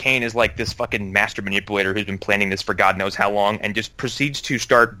turns out Kain is like this fucking master manipulator who's been planning this for God knows how long, and just proceeds to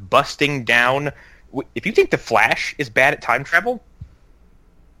start busting down. If you think The Flash is bad at time travel,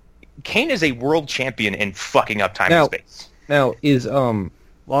 Kain is a world champion in fucking up time and space. Now, is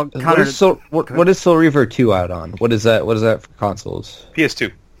Well, what is Soul Reaver 2 out on? What is that for consoles?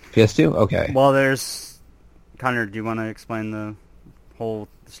 PS2. PS2? Okay. Well, there's... Connor, do you want to explain the whole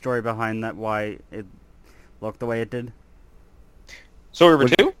story behind that, why it looked the way it did? Soul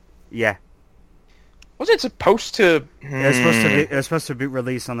Reaver 2? Yeah. Was it supposed to... It was supposed to be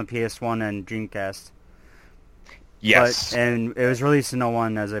released on the PS1 and Dreamcast. Yes. And it was released in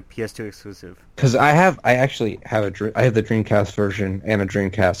 01 as a PS2 exclusive. Because I actually have the Dreamcast version and a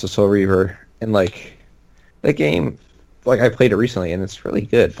Dreamcast of Soul Reaver, and like that game, like I played it recently, and it's really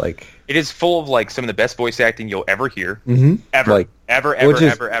good. Like, it is full of like some of the best voice acting you'll ever hear, ever, like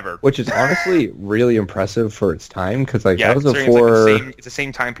ever. Which is honestly really impressive for its time, because like that was before. It's the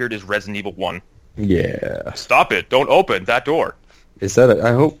same time period as Resident Evil 1. Yeah. Stop it! Don't open that door. Is that?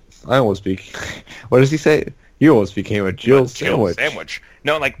 I hope I almost speak. What does he say? You almost became a Jill sandwich.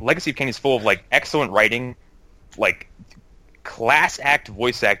 No, like Legacy of Kain is full of like excellent writing, like class act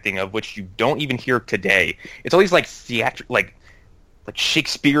voice acting of which you don't even hear today. It's always like like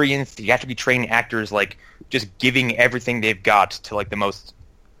Shakespearean theatrically trained actors like just giving everything they've got to like the most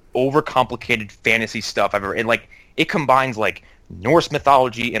overcomplicated fantasy stuff I've ever. And like it combines like Norse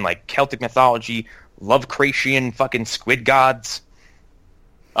mythology and like Celtic mythology, Lovecraftian fucking squid gods.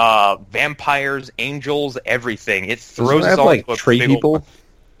 Vampires, angels, everything. It throws us all like into a tree big people. old...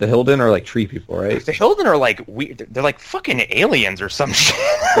 The Hilden are like tree people, right? The Hilden are like weird. They're like fucking aliens or some shit.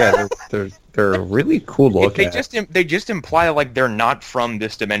 Yeah, they're really cool to look they at. They just imply like they're not from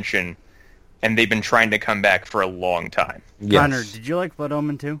this dimension, and they've been trying to come back for a long time. Yes. Connor, did you like Blood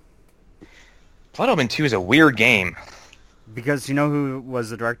Omen 2? Blood Omen 2 is a weird game. Because you know who was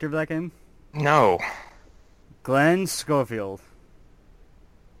the director of that game? No. Glenn Schofield.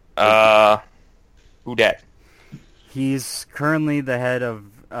 Who dat? He's currently the head of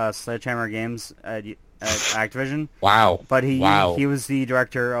Sledgehammer Games at Activision. Wow. But he Wow. was the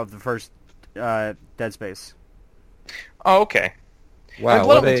director of the first Dead Space. Oh, okay. Wow. And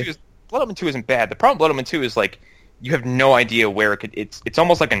Blood Omen 2 isn't bad. The problem with Blood Omen 2 is, like, you have no idea where it could... It's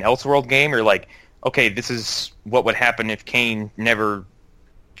almost like an Elseworld game, or like, okay, this is what would happen if Kane never,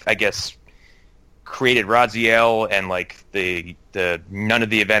 I guess, created Raziel, and, like, the none of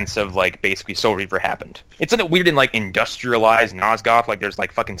the events of, like, basically Soul Reaver happened. It's like weird and, like, industrialized Nosgoth, like there's,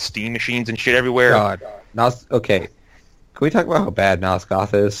 like, fucking steam machines and shit everywhere. God. Okay. Can we talk about how bad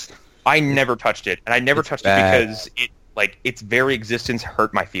Nosgoth is? I never touched it, and I never It's touched bad. it because its very existence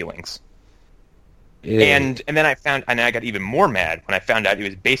hurt my feelings. It And then I got even more mad when I found out it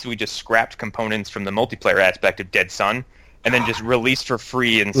was basically just scrapped components from the multiplayer aspect of Dead Sun, and then just released for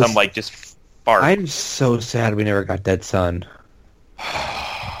free in some, like, just fart. I'm so sad we never got Dead Sun.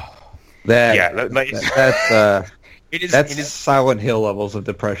 That's it is. that's Silent Hill levels of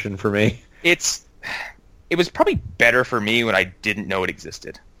depression for me. It was probably better for me when I didn't know it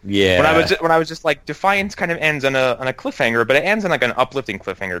existed. Yeah. When I was just like, Defiance kind of ends on a cliffhanger, but it ends on like an uplifting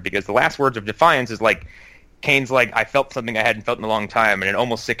cliffhanger, because the last words of Defiance is like, Kane's like, I felt something I hadn't felt in a long time, and it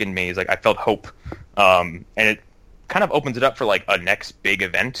almost sickened me. He's like, I felt hope, and it kind of opens it up for like a next big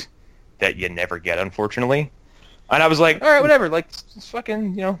event that you never get, unfortunately. And I was like, all right, whatever. Like, it's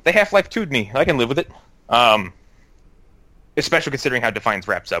fucking, they Half-Life 2'd me. I can live with it. Especially considering how Defiance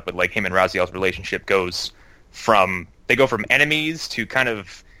wraps up with, like, him and Raziel's relationship they go from enemies to kind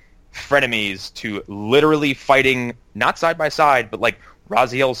of frenemies to literally fighting, not side by side, but, like,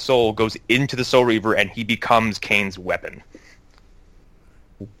 Raziel's soul goes into the Soul Reaver and he becomes Kane's weapon.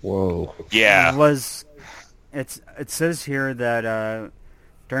 Whoa. Yeah. It says here that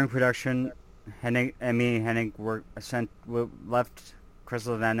during production, Amy Hennig left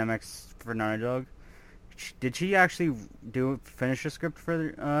Crystal Dynamics for Naughty Dog. Did she actually finish the script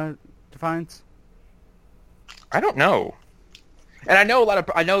for Defiance? I don't know. And I know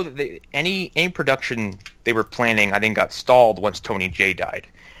that any production they were planning, I think, got stalled once Tony Jay died.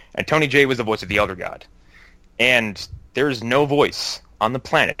 And Tony Jay was the voice of the Elder God. And there's no voice on the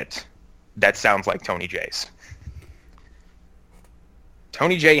planet that sounds like Tony Jay's.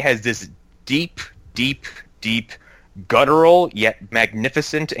 Tony Jay has this deep, deep, deep, guttural, yet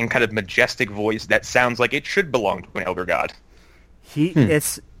magnificent and kind of majestic voice that sounds like it should belong to an Elder God.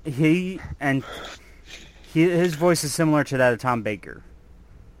 His voice is similar to that of Tom Baker.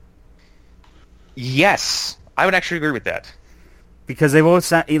 Yes, I would actually agree with that. Because they both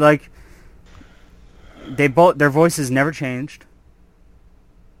sound like their voices never changed.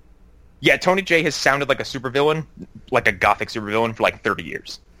 Yeah, Tony Jay has sounded like a supervillain, like a gothic supervillain, for like 30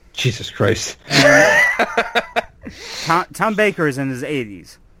 years. Jesus Christ. Tom Baker is in his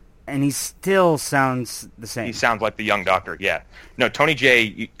 80s, and he still sounds the same. He sounds like the young Doctor, yeah. No, Tony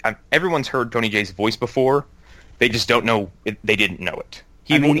Jay, everyone's heard Tony Jay's voice before. They just don't know, they didn't know it.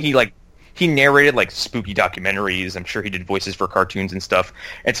 He narrated like spooky documentaries. I'm sure he did voices for cartoons and stuff.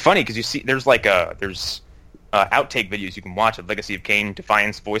 It's funny because you see, there's outtake videos you can watch of Legacy of Kain,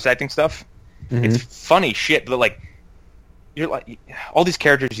 Defiance voice acting stuff. Mm-hmm. It's funny shit, but like, you're like, all these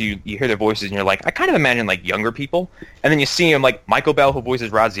characters, you hear their voices and you're like, I kind of imagine like younger people, and then you see him, like Michael Bell, who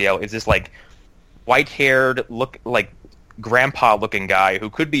voices Raziel, is this like white-haired, like grandpa-looking guy who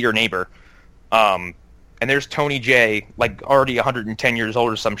could be your neighbor. And there's Tony Jay, like already 110 years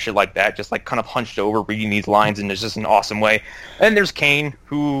old or some shit like that, just like kind of hunched over reading these lines in just an awesome way. And then there's Kane,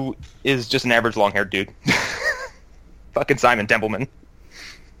 who is just an average long-haired dude. Fucking Simon Templeman.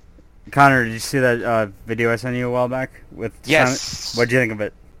 Connor, did you see that video I sent you a while back? Yes. What did you think of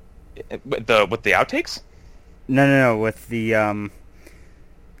it? With the outtakes? No. With the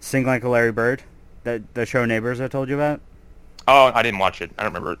Sing Like a Larry Bird, the show Neighbors I told you about. Oh, I didn't watch it. I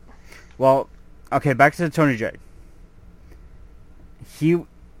don't remember it. Well, okay, back to Tony Jay. He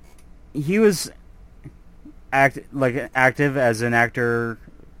was active as an actor,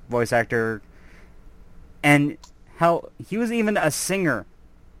 voice actor, and hell, he was even a singer.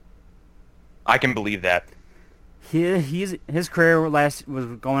 I can believe that. His career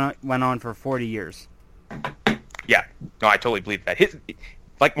went on for 40 years. Yeah, no, I totally believe that.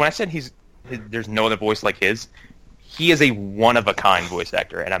 Like when I said there's no other voice like his, he is a one-of-a-kind voice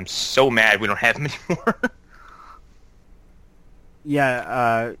actor, and I'm so mad we don't have him anymore.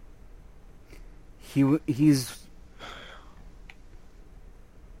 Yeah, he's...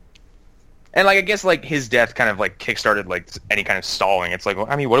 And like I guess like his death kind of like kickstarted like any kind of stalling. It's like, well,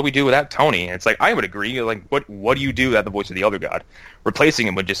 I mean, what do we do without Tony? And it's like I would agree. Like, what do you do without the voice of the Elder God? Replacing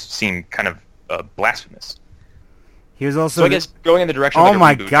him would just seem kind of blasphemous. He was also. So I guess going in the direction. Oh of like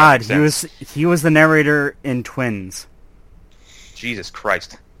my a reboot God, makes sense. he was the narrator in Twins. Jesus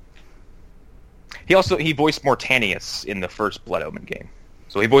Christ. He voiced Mortanius in the first Blood Omen game.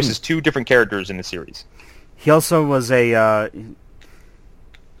 So he voices two different characters in the series. He also was a.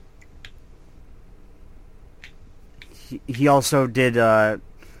 He also did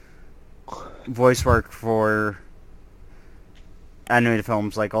voice work for animated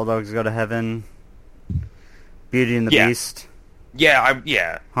films like All Dogs Go to Heaven, Beauty and the Yeah. Beast,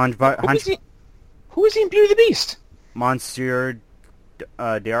 Who is he in Beauty and the Beast? Monsieur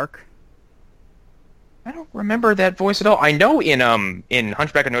d'Arc. I don't remember that voice at all. I know in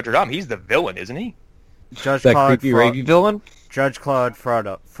Hunchback of Notre Dame, he's the villain, isn't he? Judge That Claude creepy rapey villain? Judge Claude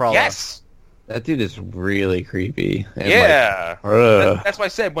Frollo. Yes. That dude is really creepy. And Yeah. Like, ugh. That's why I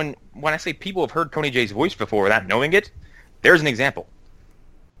said when I say people have heard Tony J's voice before without knowing it, there's an example.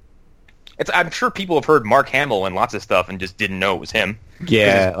 I'm sure people have heard Mark Hamill and lots of stuff and just didn't know it was him. 'Cause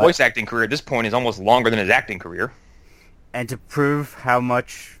Yeah. his voice acting career at this point is almost longer than his acting career. And to prove how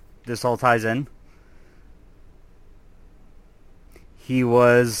much this all ties in, he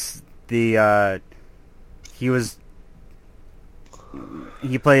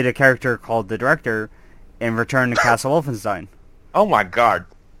played a character called the Director in Return to Castle Wolfenstein. Oh my God.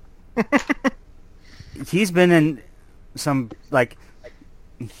 He's been in some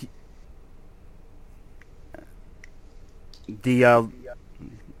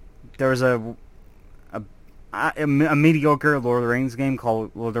there was a mediocre Lord of the Rings game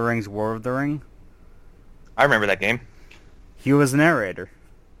called Lord of the Rings: War of the Ring. I remember that game. He was the narrator.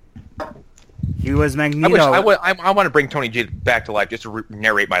 He was Magneto. I want to bring Tony J back to life just to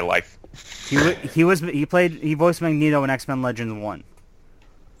narrate my life. He voiced Magneto in X-Men Legends 1.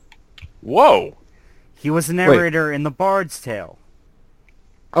 Whoa. He was the narrator in The Bard's Tale.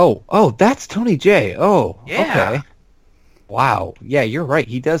 Oh, that's Tony J. Oh, Yeah. okay. Wow. Yeah, you're right.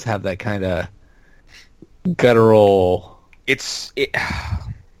 He does have that kind of guttural. It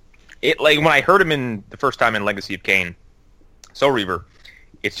like when I heard him in the first time in Legacy of Kain, Soul Reaver,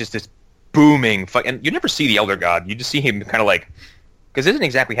 it's just this booming and you never see the Elder God. You just see him kind of like, because he doesn't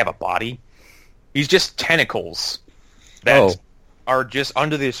exactly have a body. He's just tentacles that are just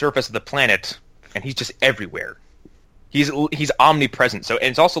under the surface of the planet, and he's just everywhere. He's omnipresent. So, and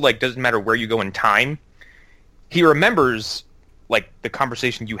it's also like doesn't matter where you go in time. He remembers like the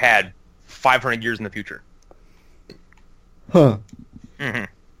conversation you had 500 years in the future. Huh. Mm-hmm.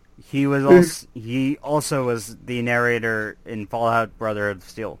 He also was the narrator in Fallout Brotherhood of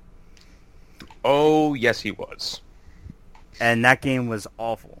Steel. Oh yes, he was. And that game was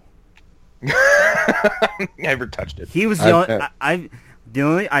awful. Never touched it. He was the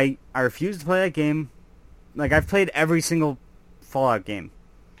only I refused to play that game. Like I've played every single Fallout game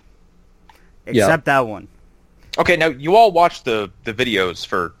except that one. Okay, now you all watched the videos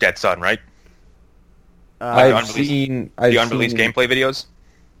for Dead Sun, right? I've seen unreleased gameplay videos.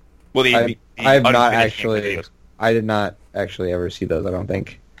 Well, I have not unfinished actually. gameplay videos. I did not actually ever see those. I don't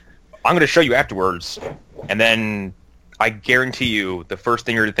think. I'm going to show you afterwards, and then I guarantee you the first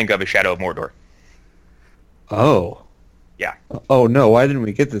thing you're going to think of is Shadow of Mordor. Oh. Yeah. Oh no! Why didn't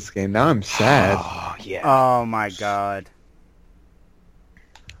we get this game? Now I'm sad. Oh yeah. Oh my God.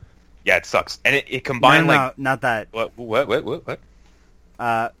 Yeah, it sucks, and it combined No, not that. What?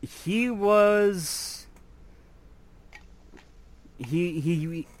 He was.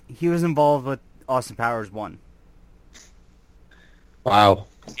 He was involved with Austin Powers 1. Wow.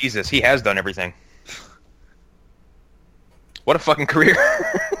 Jesus, he has done everything. What a fucking career.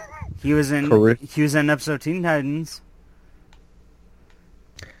 He was in episode Teen Titans.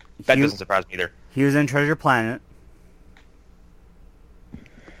 That doesn't surprise me either. He was in Treasure Planet.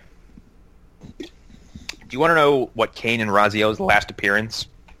 Do you want to know what Kain and Razio's last appearance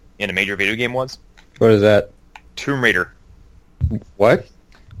in a major video game was? What is that? Tomb Raider. What?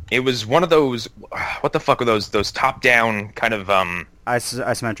 It was one of those. What the fuck are those? Those top-down kind of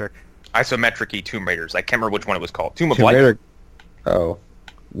Isometric. isometric-y Tomb Raiders. I can't remember which one it was called. Tomb of Tomb Light. Raider. Oh.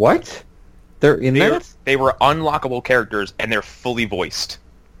 What? They're in there? They were unlockable characters, and they're fully voiced.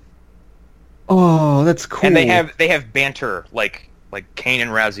 Oh, that's cool. And they have banter like Kain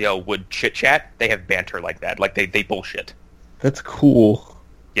and Raziel would chit chat. They have banter like that. Like they bullshit. That's cool.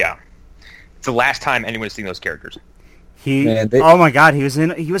 Yeah. It's the last time anyone's seen those characters. Oh my God, he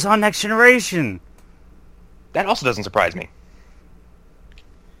was on Next Generation. That also doesn't surprise me.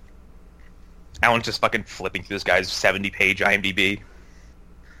 Alan's just fucking flipping through this guy's 70-page IMDb.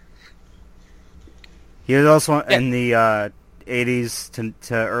 He was also in the 80s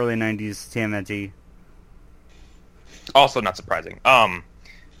to early 90s TMNT. Also not surprising.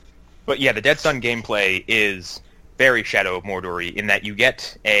 But yeah, the Dead Sun gameplay is very Shadow of Mordor in that you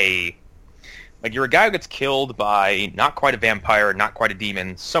get you're a guy who gets killed by not quite a vampire, not quite a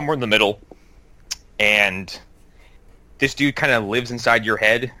demon, somewhere in the middle, and this dude kind of lives inside your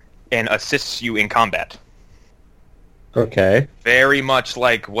head and assists you in combat. Okay. Very much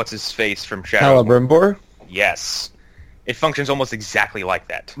like what's-his-face from Shadow. Celebrimbor? Yes. It functions almost exactly like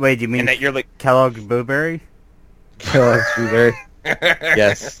that. Wait, do you mean and that you're like Kellogg Blueberry? Kellogg's Blueberry.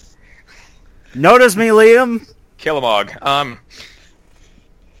 Yes. Notice me, Liam! Killamog.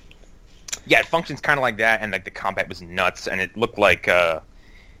 Yeah, it functions kind of like that, and like the combat was nuts, and it looked like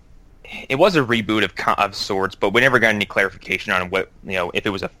it was a reboot of sorts, but we never got any clarification on what if it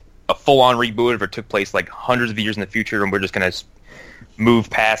was a full-on reboot, if it took place like hundreds of years in the future, and we're just gonna move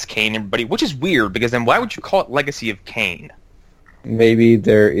past Cain and everybody, which is weird because then why would you call it Legacy of Cain? Maybe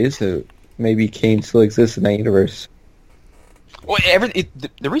maybe Cain still exists in that universe. Well,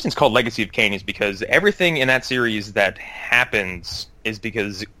 the reason it's called Legacy of Cain is because everything in that series that happens is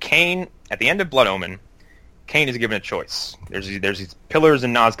because Cain, at the end of Blood Omen, Cain is given a choice. There's these pillars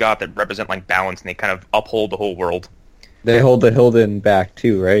in Nosgoth that represent like balance, and they kind of uphold the whole world. They hold the Hilden back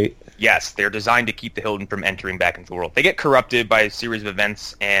too, right? Yes, they're designed to keep the Hilden from entering back into the world. They get corrupted by a series of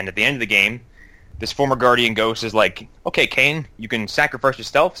events, and at the end of the game, this former Guardian ghost is like, okay, Cain, you can sacrifice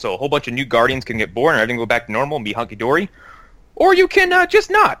yourself so a whole bunch of new Guardians can get born and everything go back to normal and be hunky-dory, or you can just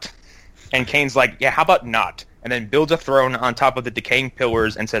not. And Cain's like, yeah, how about not? And then builds a throne on top of the decaying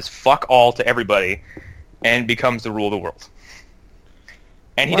pillars and says fuck all to everybody and becomes the rule of the world.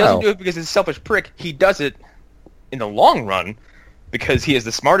 And he doesn't do it because he's a selfish prick. He does it in the long run because he is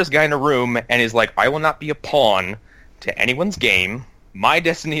the smartest guy in the room and is like, I will not be a pawn to anyone's game. My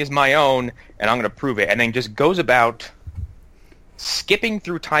destiny is my own, and I'm going to prove it. And then just goes about skipping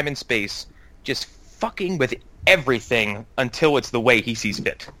through time and space, just fucking with everything until it's the way he sees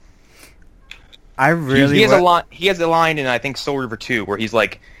fit. I really he has a line in I think Soul River 2 where he's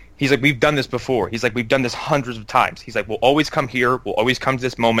like we've done this before. He's like we've done this hundreds of times. He's like we'll always come here, we'll always come to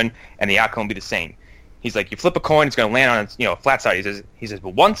this moment, and the outcome will be the same. He's like you flip a coin, it's going to land on its flat side. He says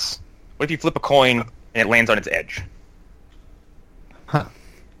but once, what if you flip a coin and it lands on its edge? Huh.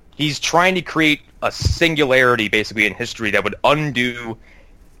 He's trying to create a singularity basically in history that would undo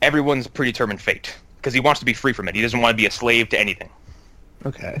everyone's predetermined fate because he wants to be free from it. He doesn't want to be a slave to anything.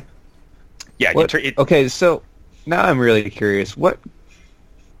 Okay. Yeah. Okay, so now I'm really curious. What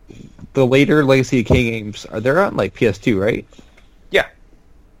the later Legacy of Kain games are? They're on like PS2, right? Yeah.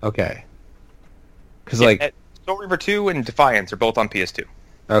 Okay. Because Soul River 2 and Defiance are both on PS2.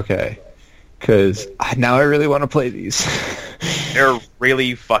 Okay. Because now I really want to play these. They're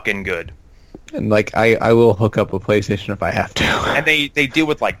really fucking good. And I will hook up a PlayStation if I have to. And they deal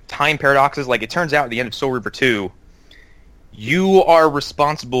with like time paradoxes. Like it turns out at the end of Soul River 2, you are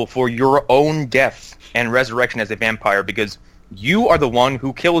responsible for your own death and resurrection as a vampire because you are the one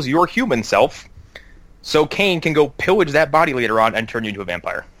who kills your human self, so Cain can go pillage that body later on and turn you into a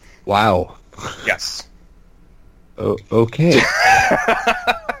vampire. Wow. Yes. Okay.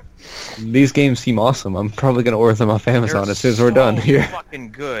 These games seem awesome. I'm probably going to order them off Amazon as soon as we're done here.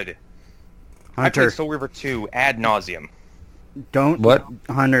 Fucking good. Hunter, I played Soul River 2 ad nauseum.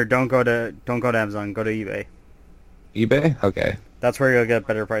 Hunter, don't go to Amazon, go to eBay. eBay? Okay. That's where you'll get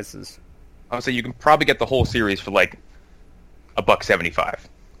better prices. I would say you can probably get the whole series for like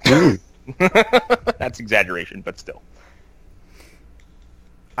 $1.75. That's exaggeration, but still.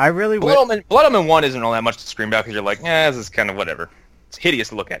 I really Blood Omen 1 isn't all that much to scream about because you're like, this is kind of whatever. It's hideous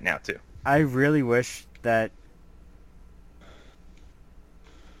to look at now, too. I really wish that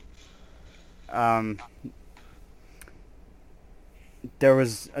there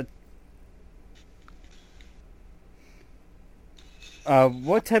was a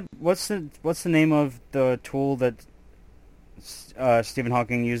what's the name of the tool that Stephen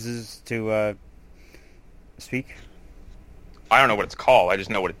Hawking uses to speak? I don't know what it's called. I just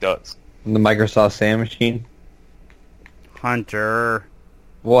know what it does. The Microsoft Sam machine? Hunter.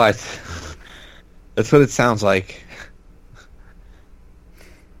 What? That's what it sounds like.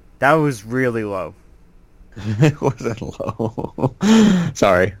 That was really low. It wasn't low.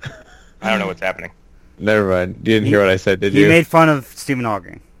 Sorry. I don't know what's happening. Never mind. You didn't hear what I said, did you? You made fun of Stephen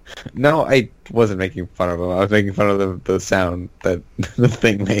Hawking. No, I wasn't making fun of him. I was making fun of the sound that the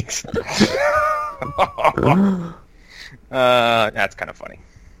thing makes. That's kind of funny.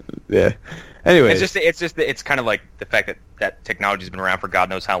 Yeah. Anyway, it's kind of like the fact that technology's been around for God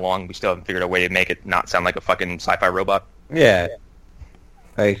knows how long. We still haven't figured out a way to make it not sound like a fucking sci-fi robot. Yeah.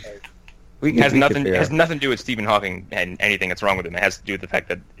 We Has we could nothing figure has out. nothing to do with Stephen Hawking and anything that's wrong with him. It has to do with the fact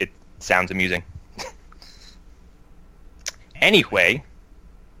that it sounds amusing. Anyway,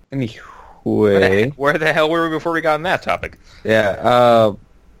 Anyway, where the hell were we before we got on that topic? yeah.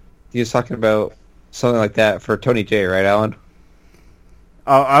 He was talking about something like that for Tony J, right, Alan?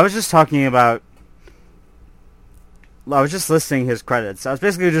 Oh, I was just talking about. I was just listing his credits. I was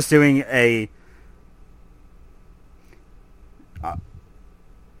basically just doing a.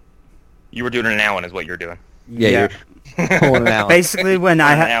 You were doing an Alan, is what you're doing. Yeah, you're pulling it out. Basically, when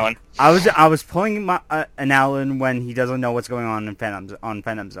An I Alan. was pulling my an Alan when he doesn't know what's going on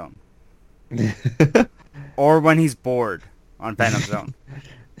Phantom Zone, or when he's bored on Phantom Zone.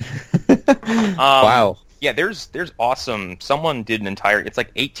 Wow. Yeah, there's awesome. Someone did an entire. It's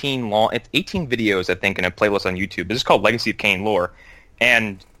like 18 videos, I think, in a playlist on YouTube. This is called Legacy of Kain Lore,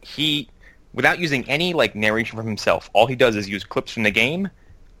 and he, without using any like narration from himself, all he does is use clips from the game,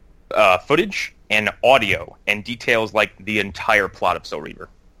 footage, and audio, and details like the entire plot of Soul Reaver,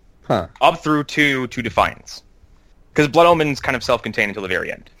 Huh. up through to Defiance, because Blood Omen's kind of self-contained until the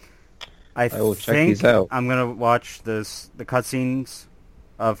very end. I will check think these out. I'm gonna watch the cutscenes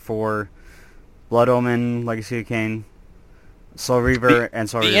for Blood Omen, Legacy of Kain, Soul Reaver, and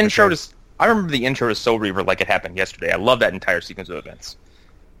Soul Reaver. The intro 2. to I remember the intro to Soul Reaver like it happened yesterday. I love that entire sequence of events.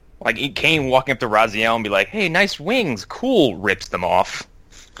 Like Kain walking up to Raziel and be like, "Hey, nice wings, cool," rips them off.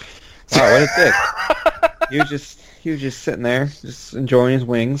 Wow, what a dick. He was just sitting there, just enjoying his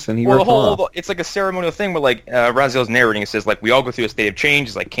wings, and he Well, ripped them off. it's like a ceremonial thing where like Raziel's narrating. It says like we all go through a state of change.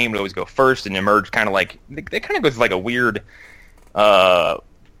 It's like Kain would always go first and emerge kind of like they kind of go through like a weird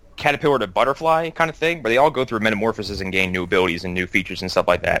caterpillar to butterfly kind of thing, where they all go through metamorphosis and gain new abilities and new features and stuff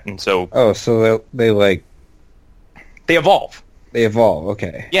like that. And so Oh, so they evolve. they evolve.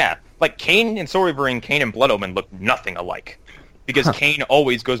 Okay. Yeah, like Kain and Soul Reaver and Kain and Blood Omen look nothing alike. Because Kain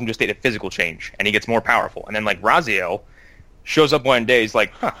always goes into a state of physical change, and he gets more powerful. And then, like, Raziel shows up one day, he's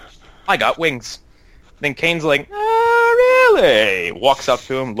like, "Huh, I got wings." Then Kain's like, "Oh, really?" Walks up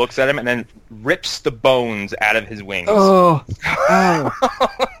to him, looks at him, and then rips the bones out of his wings. Oh.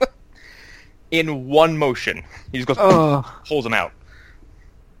 In one motion. He just goes, Oh. pulls them out.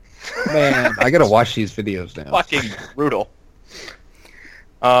 Man, I gotta watch these videos now. Fucking brutal.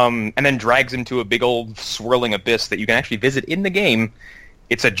 And then drags him to a big old swirling abyss that you can actually visit in the game.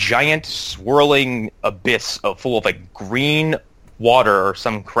 It's a giant swirling abyss full of like green water or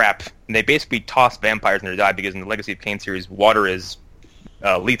some crap. And they basically toss vampires in their die because in the Legacy of Kain series, water is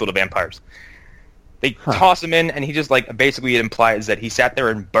lethal to vampires. They toss him in, and he just like basically it implies that he sat there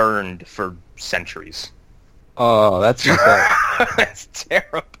and burned for centuries. Oh, that's fucked up. That's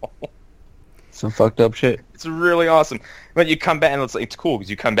terrible. Some fucked up shit. It's really awesome. But you come back, and it's cool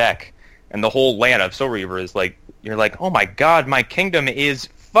because you come back, and the whole land of Soul Reaver is like, you're like, oh my god, my kingdom is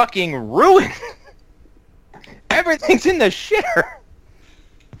fucking ruined. Everything's in the shitter.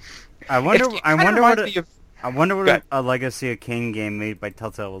 I wonder Go ahead. a Legacy of Kain game made by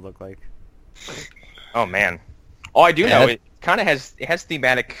Telltale would look like. Oh man. All I do know, Yeah. it kind of has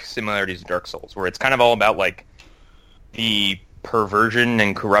thematic similarities to Dark Souls, where it's kind of all about like the perversion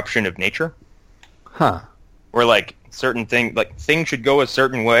and corruption of nature. Huh. Where like things should go a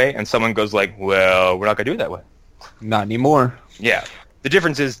certain way, and someone goes like, well, we're not gonna do it that way. Not anymore. Yeah. The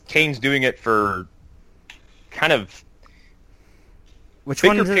difference is Kane's doing it for kind of Which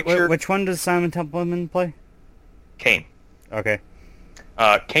Bigger one? picture- Which one does Simon Templeman play? Kane. Okay.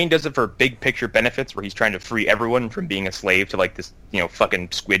 Kane does it for big picture benefits, where he's trying to free everyone from being a slave to like this, fucking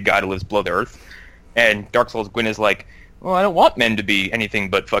squid guy who lives below the earth. And Dark Souls Gwyn is like, well, I don't want men to be anything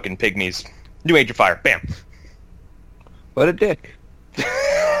but fucking pygmies. New Age of Fire. Bam. What a dick.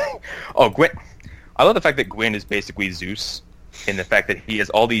 Oh, Gwyn. I love the fact that Gwyn is basically Zeus, in the fact that he has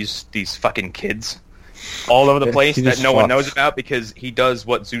all these fucking kids all over the Yeah, place he that just no one fucks. knows about, because he does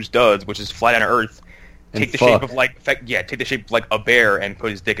what Zeus does, which is fly down to Earth, And take the fuck. shape of take the shape of like a bear and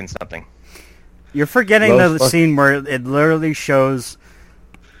put his dick in something. You're forgetting Love the fuck- scene where it literally shows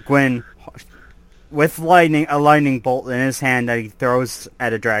Gwyn with a lightning bolt in his hand that he throws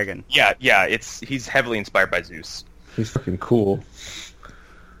at a dragon. Yeah, he's heavily inspired by Zeus. He's fucking cool.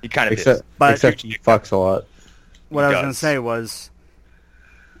 He kind of Except, is. But- except he fucks a lot. What I was does. going to say was,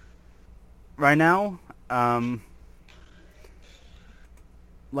 right now,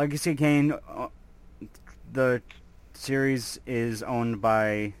 Legacy of Kain, the series is owned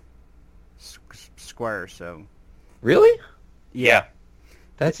by Square, so... Really? Yeah.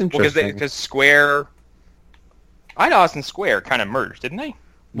 That's Well, interesting. because Square, Eidos and Square kind of merged, didn't they?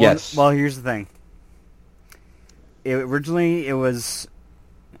 Well, Yes. Well, here's the thing. Originally, it was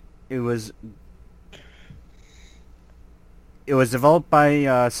It was developed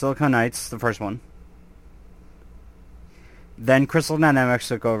by Silicon Knights, the first one. Then Crystal Dynamics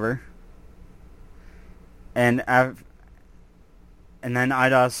took over, and then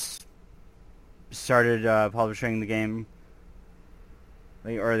IDOS started publishing the game,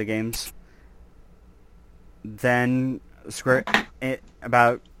 or the games. Then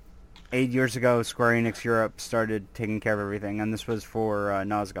about 8 years ago, Square Enix Europe started taking care of everything, and this was for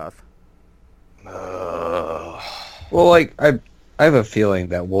Nosgoth. Well, like I have a feeling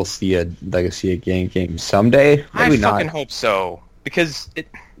that we'll see a Legacy of Kain game someday. Maybe I not. fucking hope so, because it.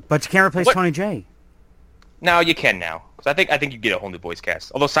 But you can't replace Tony J. No, you can now. Because I think you get a whole new voice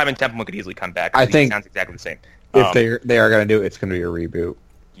cast. Although Simon Templeman could easily come back. I think he sounds exactly the same. If they are going to do it, it's going to be a reboot.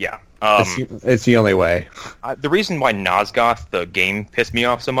 Yeah. It's the only way. The reason why Nosgoth, the game, pissed me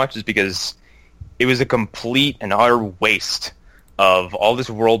off so much is because it was a complete and utter waste of all this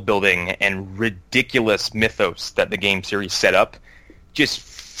world building and ridiculous mythos that the game series set up. Just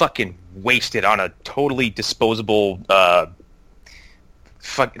fucking wasted on a totally disposable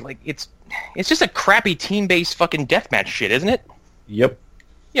it's just a crappy team-based fucking deathmatch shit, isn't it? Yep.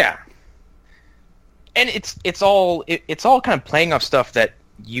 Yeah. And it's all kind of playing off stuff that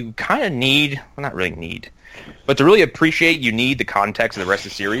you kind of need, well, not really need, but to really appreciate, you need the context of the rest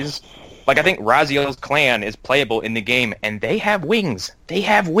of the series. Like, I think Raziel's clan is playable in the game, and they have wings. They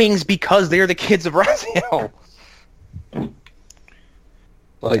have wings because they're the kids of Raziel.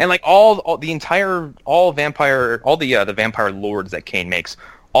 And like the vampire lords that Kain makes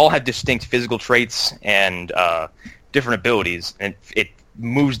all have distinct physical traits and different abilities, and it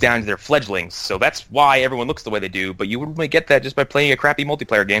moves down to their fledglings. So that's why everyone looks the way they do. But you wouldn't really get that just by playing a crappy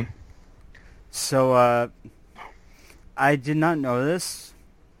multiplayer game. So I did not know this,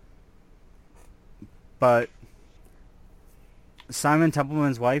 but Simon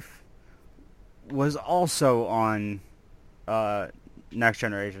Templeman's wife was also on Next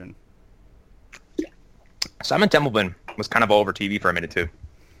Generation. Simon Templeman was kind of all over TV for a minute too.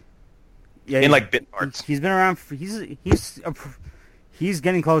 Yeah, in like bit parts. He's been around. He's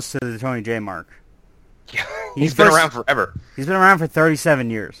getting close to the Tony J mark. Yeah, he's been around forever. He's been around for 37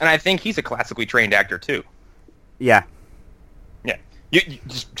 years. And I think he's a classically trained actor too. Yeah. Yeah. You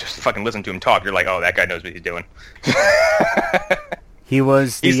just fucking listen to him talk. You're like, oh, that guy knows what he's doing. He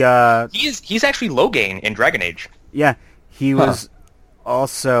was he's actually Loghain in Dragon Age. Yeah, he was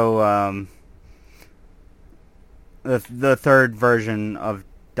also the third version of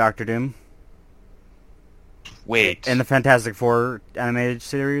Doctor Doom. Wait. In the Fantastic Four animated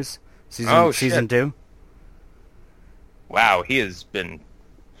series, season 2. Wow, he has been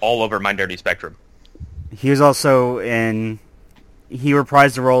all over my dirty spectrum. He was also in. He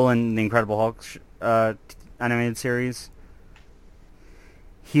reprised the role in the Incredible Hulk animated series.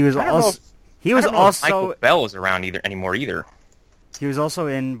 He was also. He was also. Michael Bell is around anymore either. He was also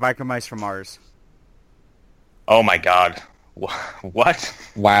in Biker Mice from Mars. Oh my God! What?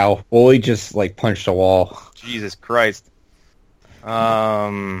 Wow! Wooly just like punched a wall. Jesus Christ!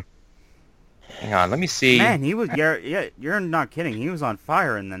 Hang on, let me see. Man, he was. Yeah, you're not kidding. He was on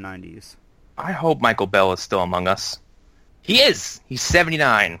fire in the 90s. I hope Michael Bell is still among us. He is. He's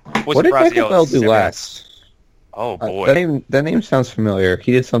 79. What did Michael Bell do last? Oh boy, that name sounds familiar.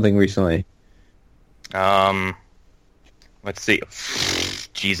 He did something recently. Let's see.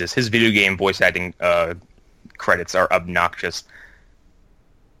 Jesus, his video game voice acting credits are obnoxious.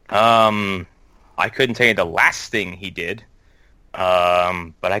 I couldn't tell you the last thing he did,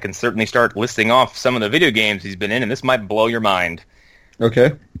 but I can certainly start listing off some of the video games he's been in, and this might blow your mind.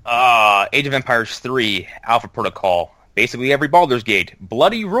 Okay. Age of Empires 3, Alpha Protocol, basically every Baldur's Gate,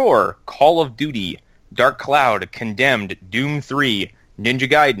 Bloody Roar, Call of Duty, Dark Cloud, Condemned, Doom 3, Ninja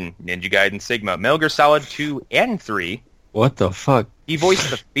Gaiden Sigma, Metal Gear Solid 2 and 3. What the fuck? He voiced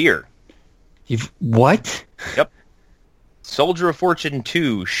the Fear. What? Yep. Soldier of Fortune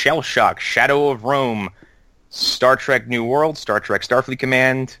 2, Shell Shock, Shadow of Rome, Star Trek New World, Star Trek Starfleet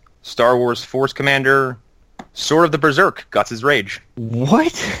Command, Star Wars Force Commander, Sword of the Berserk, Guts' Rage.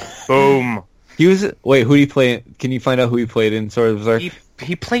 What? Boom. Wait, who did he play? Can you find out who he played in Sword of the Berserk?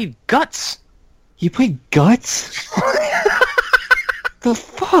 He played Guts. He played Guts? The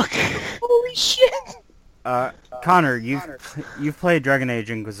fuck? Holy shit. Connor, you've played Dragon Age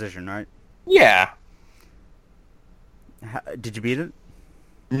Inquisition, right? Yeah. Did you beat it?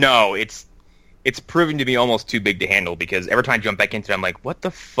 No, it's proving to be almost too big to handle because every time I jump back into it, I'm like, what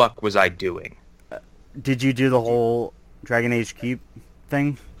the fuck was I doing? Did you do the whole Dragon Age Keep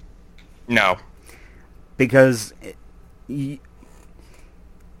thing? No. Because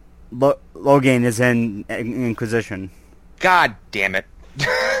Loghain is in Inquisition. God damn it.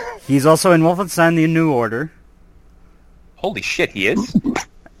 He's also in Wolfenstein: The New Order. Holy shit, he is?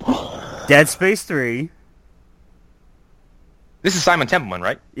 Dead Space 3. This is Simon Templeman,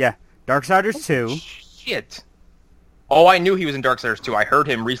 right? Yeah. Darksiders 2. Shit. Oh, I knew he was in Darksiders 2. I heard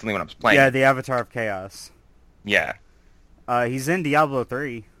him recently when I was playing. Yeah, the Avatar of Chaos. Yeah. He's in Diablo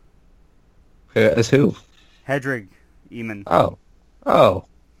 3. As who? Hedrig Eamon. Oh.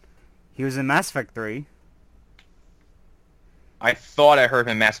 He was in Mass Effect 3. I thought I heard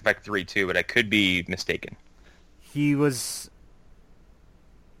him in Mass Effect 3 too, but I could be mistaken. He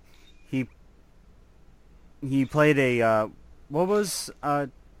played a what was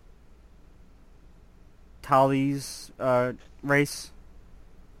Tali's race?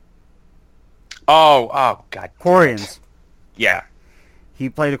 Oh, God. Quarians. Yeah. He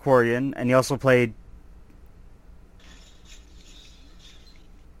played a Quarian, and he also played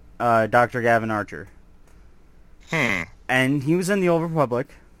Dr. Gavin Archer. And he was in the Old Republic.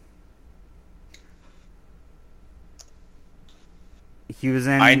 He was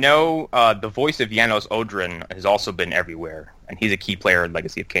in... I know the voice of Janos Odrin has also been everywhere, and he's a key player in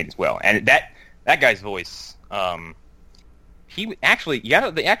Legacy of Kain as well. And that guy's voice, he actually,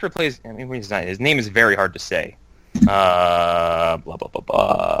 the actor plays, I mean, his name is very hard to say. Blah, blah, blah,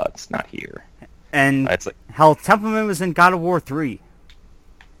 blah. It's not here. And it's like, hell, Templeman was in God of War 3.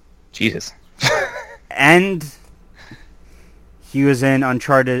 Jesus. And he was in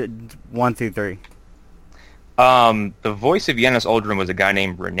Uncharted 1 through 3. The voice of Janos Odrin was a guy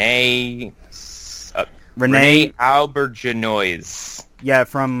named Rene Auberjonois. Yeah,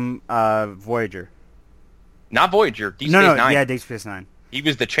 from Voyager. Not Voyager, Deep Space No, Nine. yeah, Deep Space Nine. He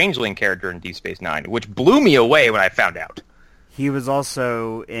was the Changeling character in Deep Space Nine, which blew me away when I found out. He was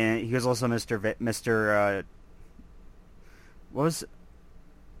also Mr. What was?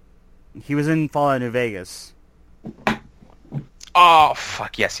 He was in Fallout New Vegas. Oh,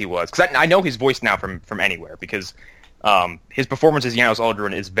 fuck, yes, he was. Because I know his voice now from anywhere, because his performance as Janos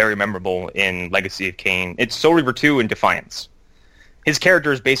Aldrin is very memorable in Legacy of Kain. It's Soul Reaver 2 and Defiance. His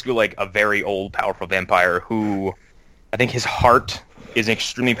character is basically like a very old, powerful vampire who, I think his heart is an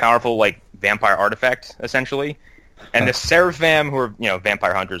extremely powerful, like, vampire artifact, essentially. And the Seraphim, who are,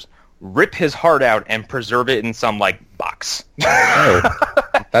 vampire hunters, rip his heart out and preserve it in some, like, box. Oh.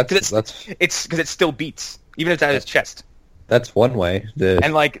 Because it still beats, even if it's at his chest. That's one way.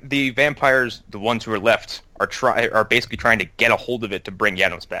 And like the vampires, the ones who are left, are basically trying to get a hold of it to bring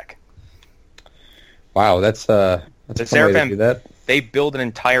Janos back. Wow, that's a The fun way to Seraphim, do that. they build an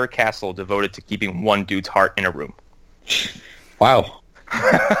entire castle devoted to keeping one dude's heart in a room. Wow.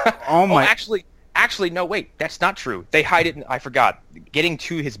 Oh my! Actually, no, wait, that's not true. They hide it. I forgot. Getting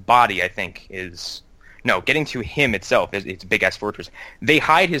to his body, I think, getting to him itself is it's a big ass fortress. They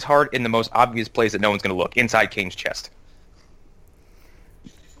hide his heart in the most obvious place that no one's going to look, inside Kane's chest.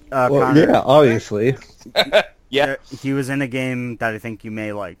 Well, yeah, obviously. Yeah, he was in a game that I think you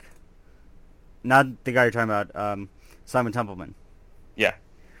may like. Not the guy you're talking about, Simon Templeman. Yeah.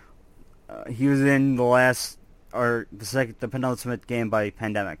 He was in the penultimate game by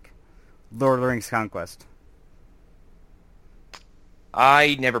Pandemic, Lord of the Rings Conquest.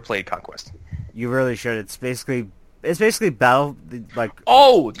 I never played Conquest. You really should. It's basically battle like.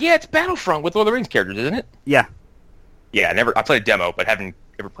 Oh yeah, it's Battlefront with Lord of the Rings characters, isn't it? Yeah. Yeah, I played a demo, but haven't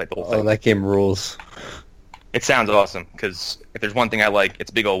ever played the whole thing. Oh, that game rules. It sounds awesome, because if there's one thing I like,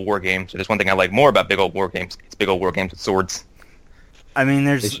 it's big old war games. If there's one thing I like more about big old war games, it's big old war games with swords. I mean,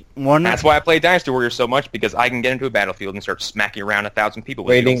 there's one... That's why I play Dynasty Warriors so much, because I can get into a battlefield and start smacking around 1,000 people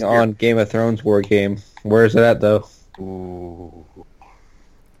with Waiting on Game of Thrones war game. Where is it at, though? Ooh.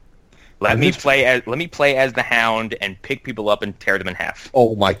 Let me play as the Hound and pick people up and tear them in half.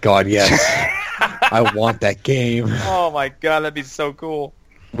 Oh my god, yes. I want that game. Oh my god, that'd be so cool.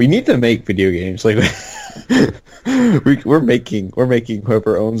 We need to make video games. Like we're making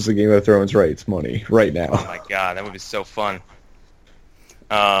whoever owns the Game of Thrones rights money right now. Oh my god, that would be so fun.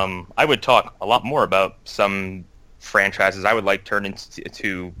 I would talk a lot more about some franchises I would like turned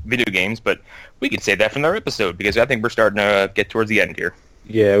into video games, but we can save that for another episode, because I think we're starting to get towards the end here.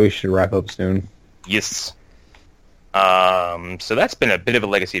 Yeah, we should wrap up soon. Yes. So that's been a bit of a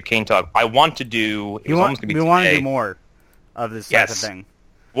Legacy of Kain talk. I want to do... We want to do more of this type of thing.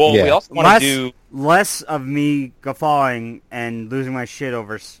 Well, yeah. We also want to do... Less of me guffawing and losing my shit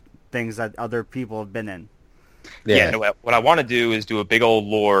over things that other people have been in. Yeah, no, what I want to do is do a big old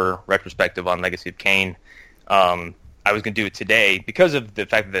lore retrospective on Legacy of Kain. I was going to do it today because of the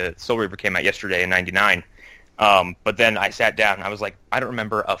fact that Soul Reaver came out yesterday in 99. But then I sat down and I was like, I don't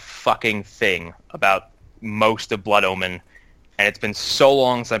remember a fucking thing about most of Blood Omen. And it's been so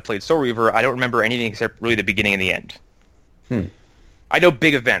long since I played Soul Reaver, I don't remember anything except really the beginning and the end. I know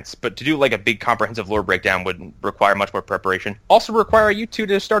big events, but to do like a big comprehensive lore breakdown would require much more preparation. Also require you two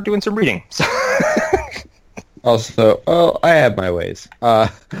to start doing some reading. So Also, I have my ways.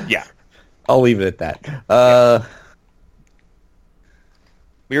 yeah. I'll leave it at that.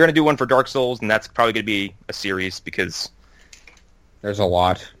 We were going to do one for Dark Souls, and that's probably going to be a series because There's a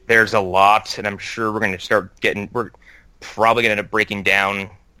lot. there's a lot, and I'm sure we're probably going to end up breaking down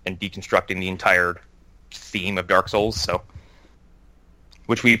and deconstructing the entire theme of Dark Souls, so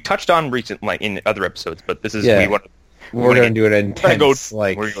which we've touched on recently, like in other episodes, but this is Yeah. We're going to do it we're going intense.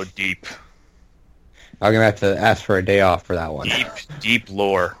 to go deep, I'm going to have to ask for a day off for that one. deep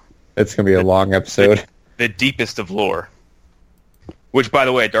lore, It's going to be a long episode. the deepest of lore. Which, by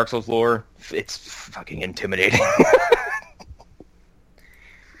the way, Dark Souls lore, it's fucking intimidating.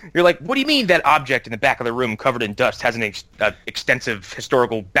 You're like, what do you mean that object in the back of the room covered in dust has an extensive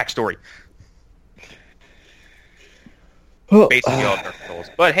historical backstory? Basically all Dark Souls.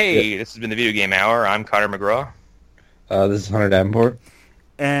 But hey, This has been the Video Game Hour. I'm Connor McGraw. This is Hunter Davenport.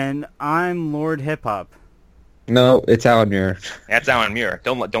 And I'm Lord Hip Hop. No, it's Alan Muir. That's Alan Muir.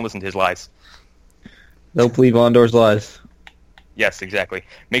 Don't listen to his lies. Don't believe Ondor's lies. Yes, exactly.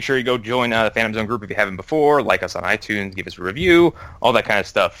 Make sure you go join the Phantom Zone group if you haven't before. Like us on iTunes, give us a review, all that kind of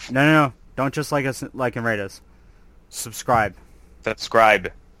stuff. No. Don't just like us, like and rate us. Subscribe.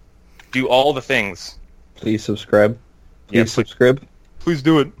 Subscribe. Do all the things. Please subscribe. Please Yes. subscribe. Please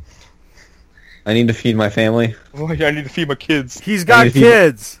do it. I need to feed my family. Oh, I need to feed my kids. He's got need to-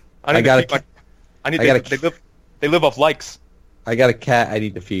 kids. They live off likes. I got a cat I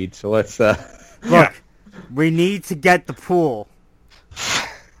need to feed, so let's... Look, we need to get the pool.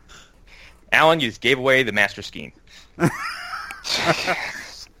 Alan, you just gave away the master scheme.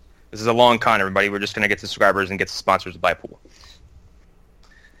 This is a long con, everybody. We're just going to get subscribers and get sponsors to buy a pool.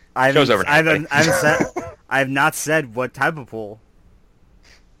 Show's over now, I have not said what type of pool.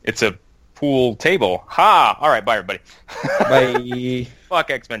 It's a pool table. Ha! All right, bye, everybody. Bye. Fuck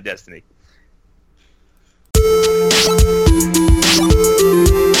X-Men Destiny.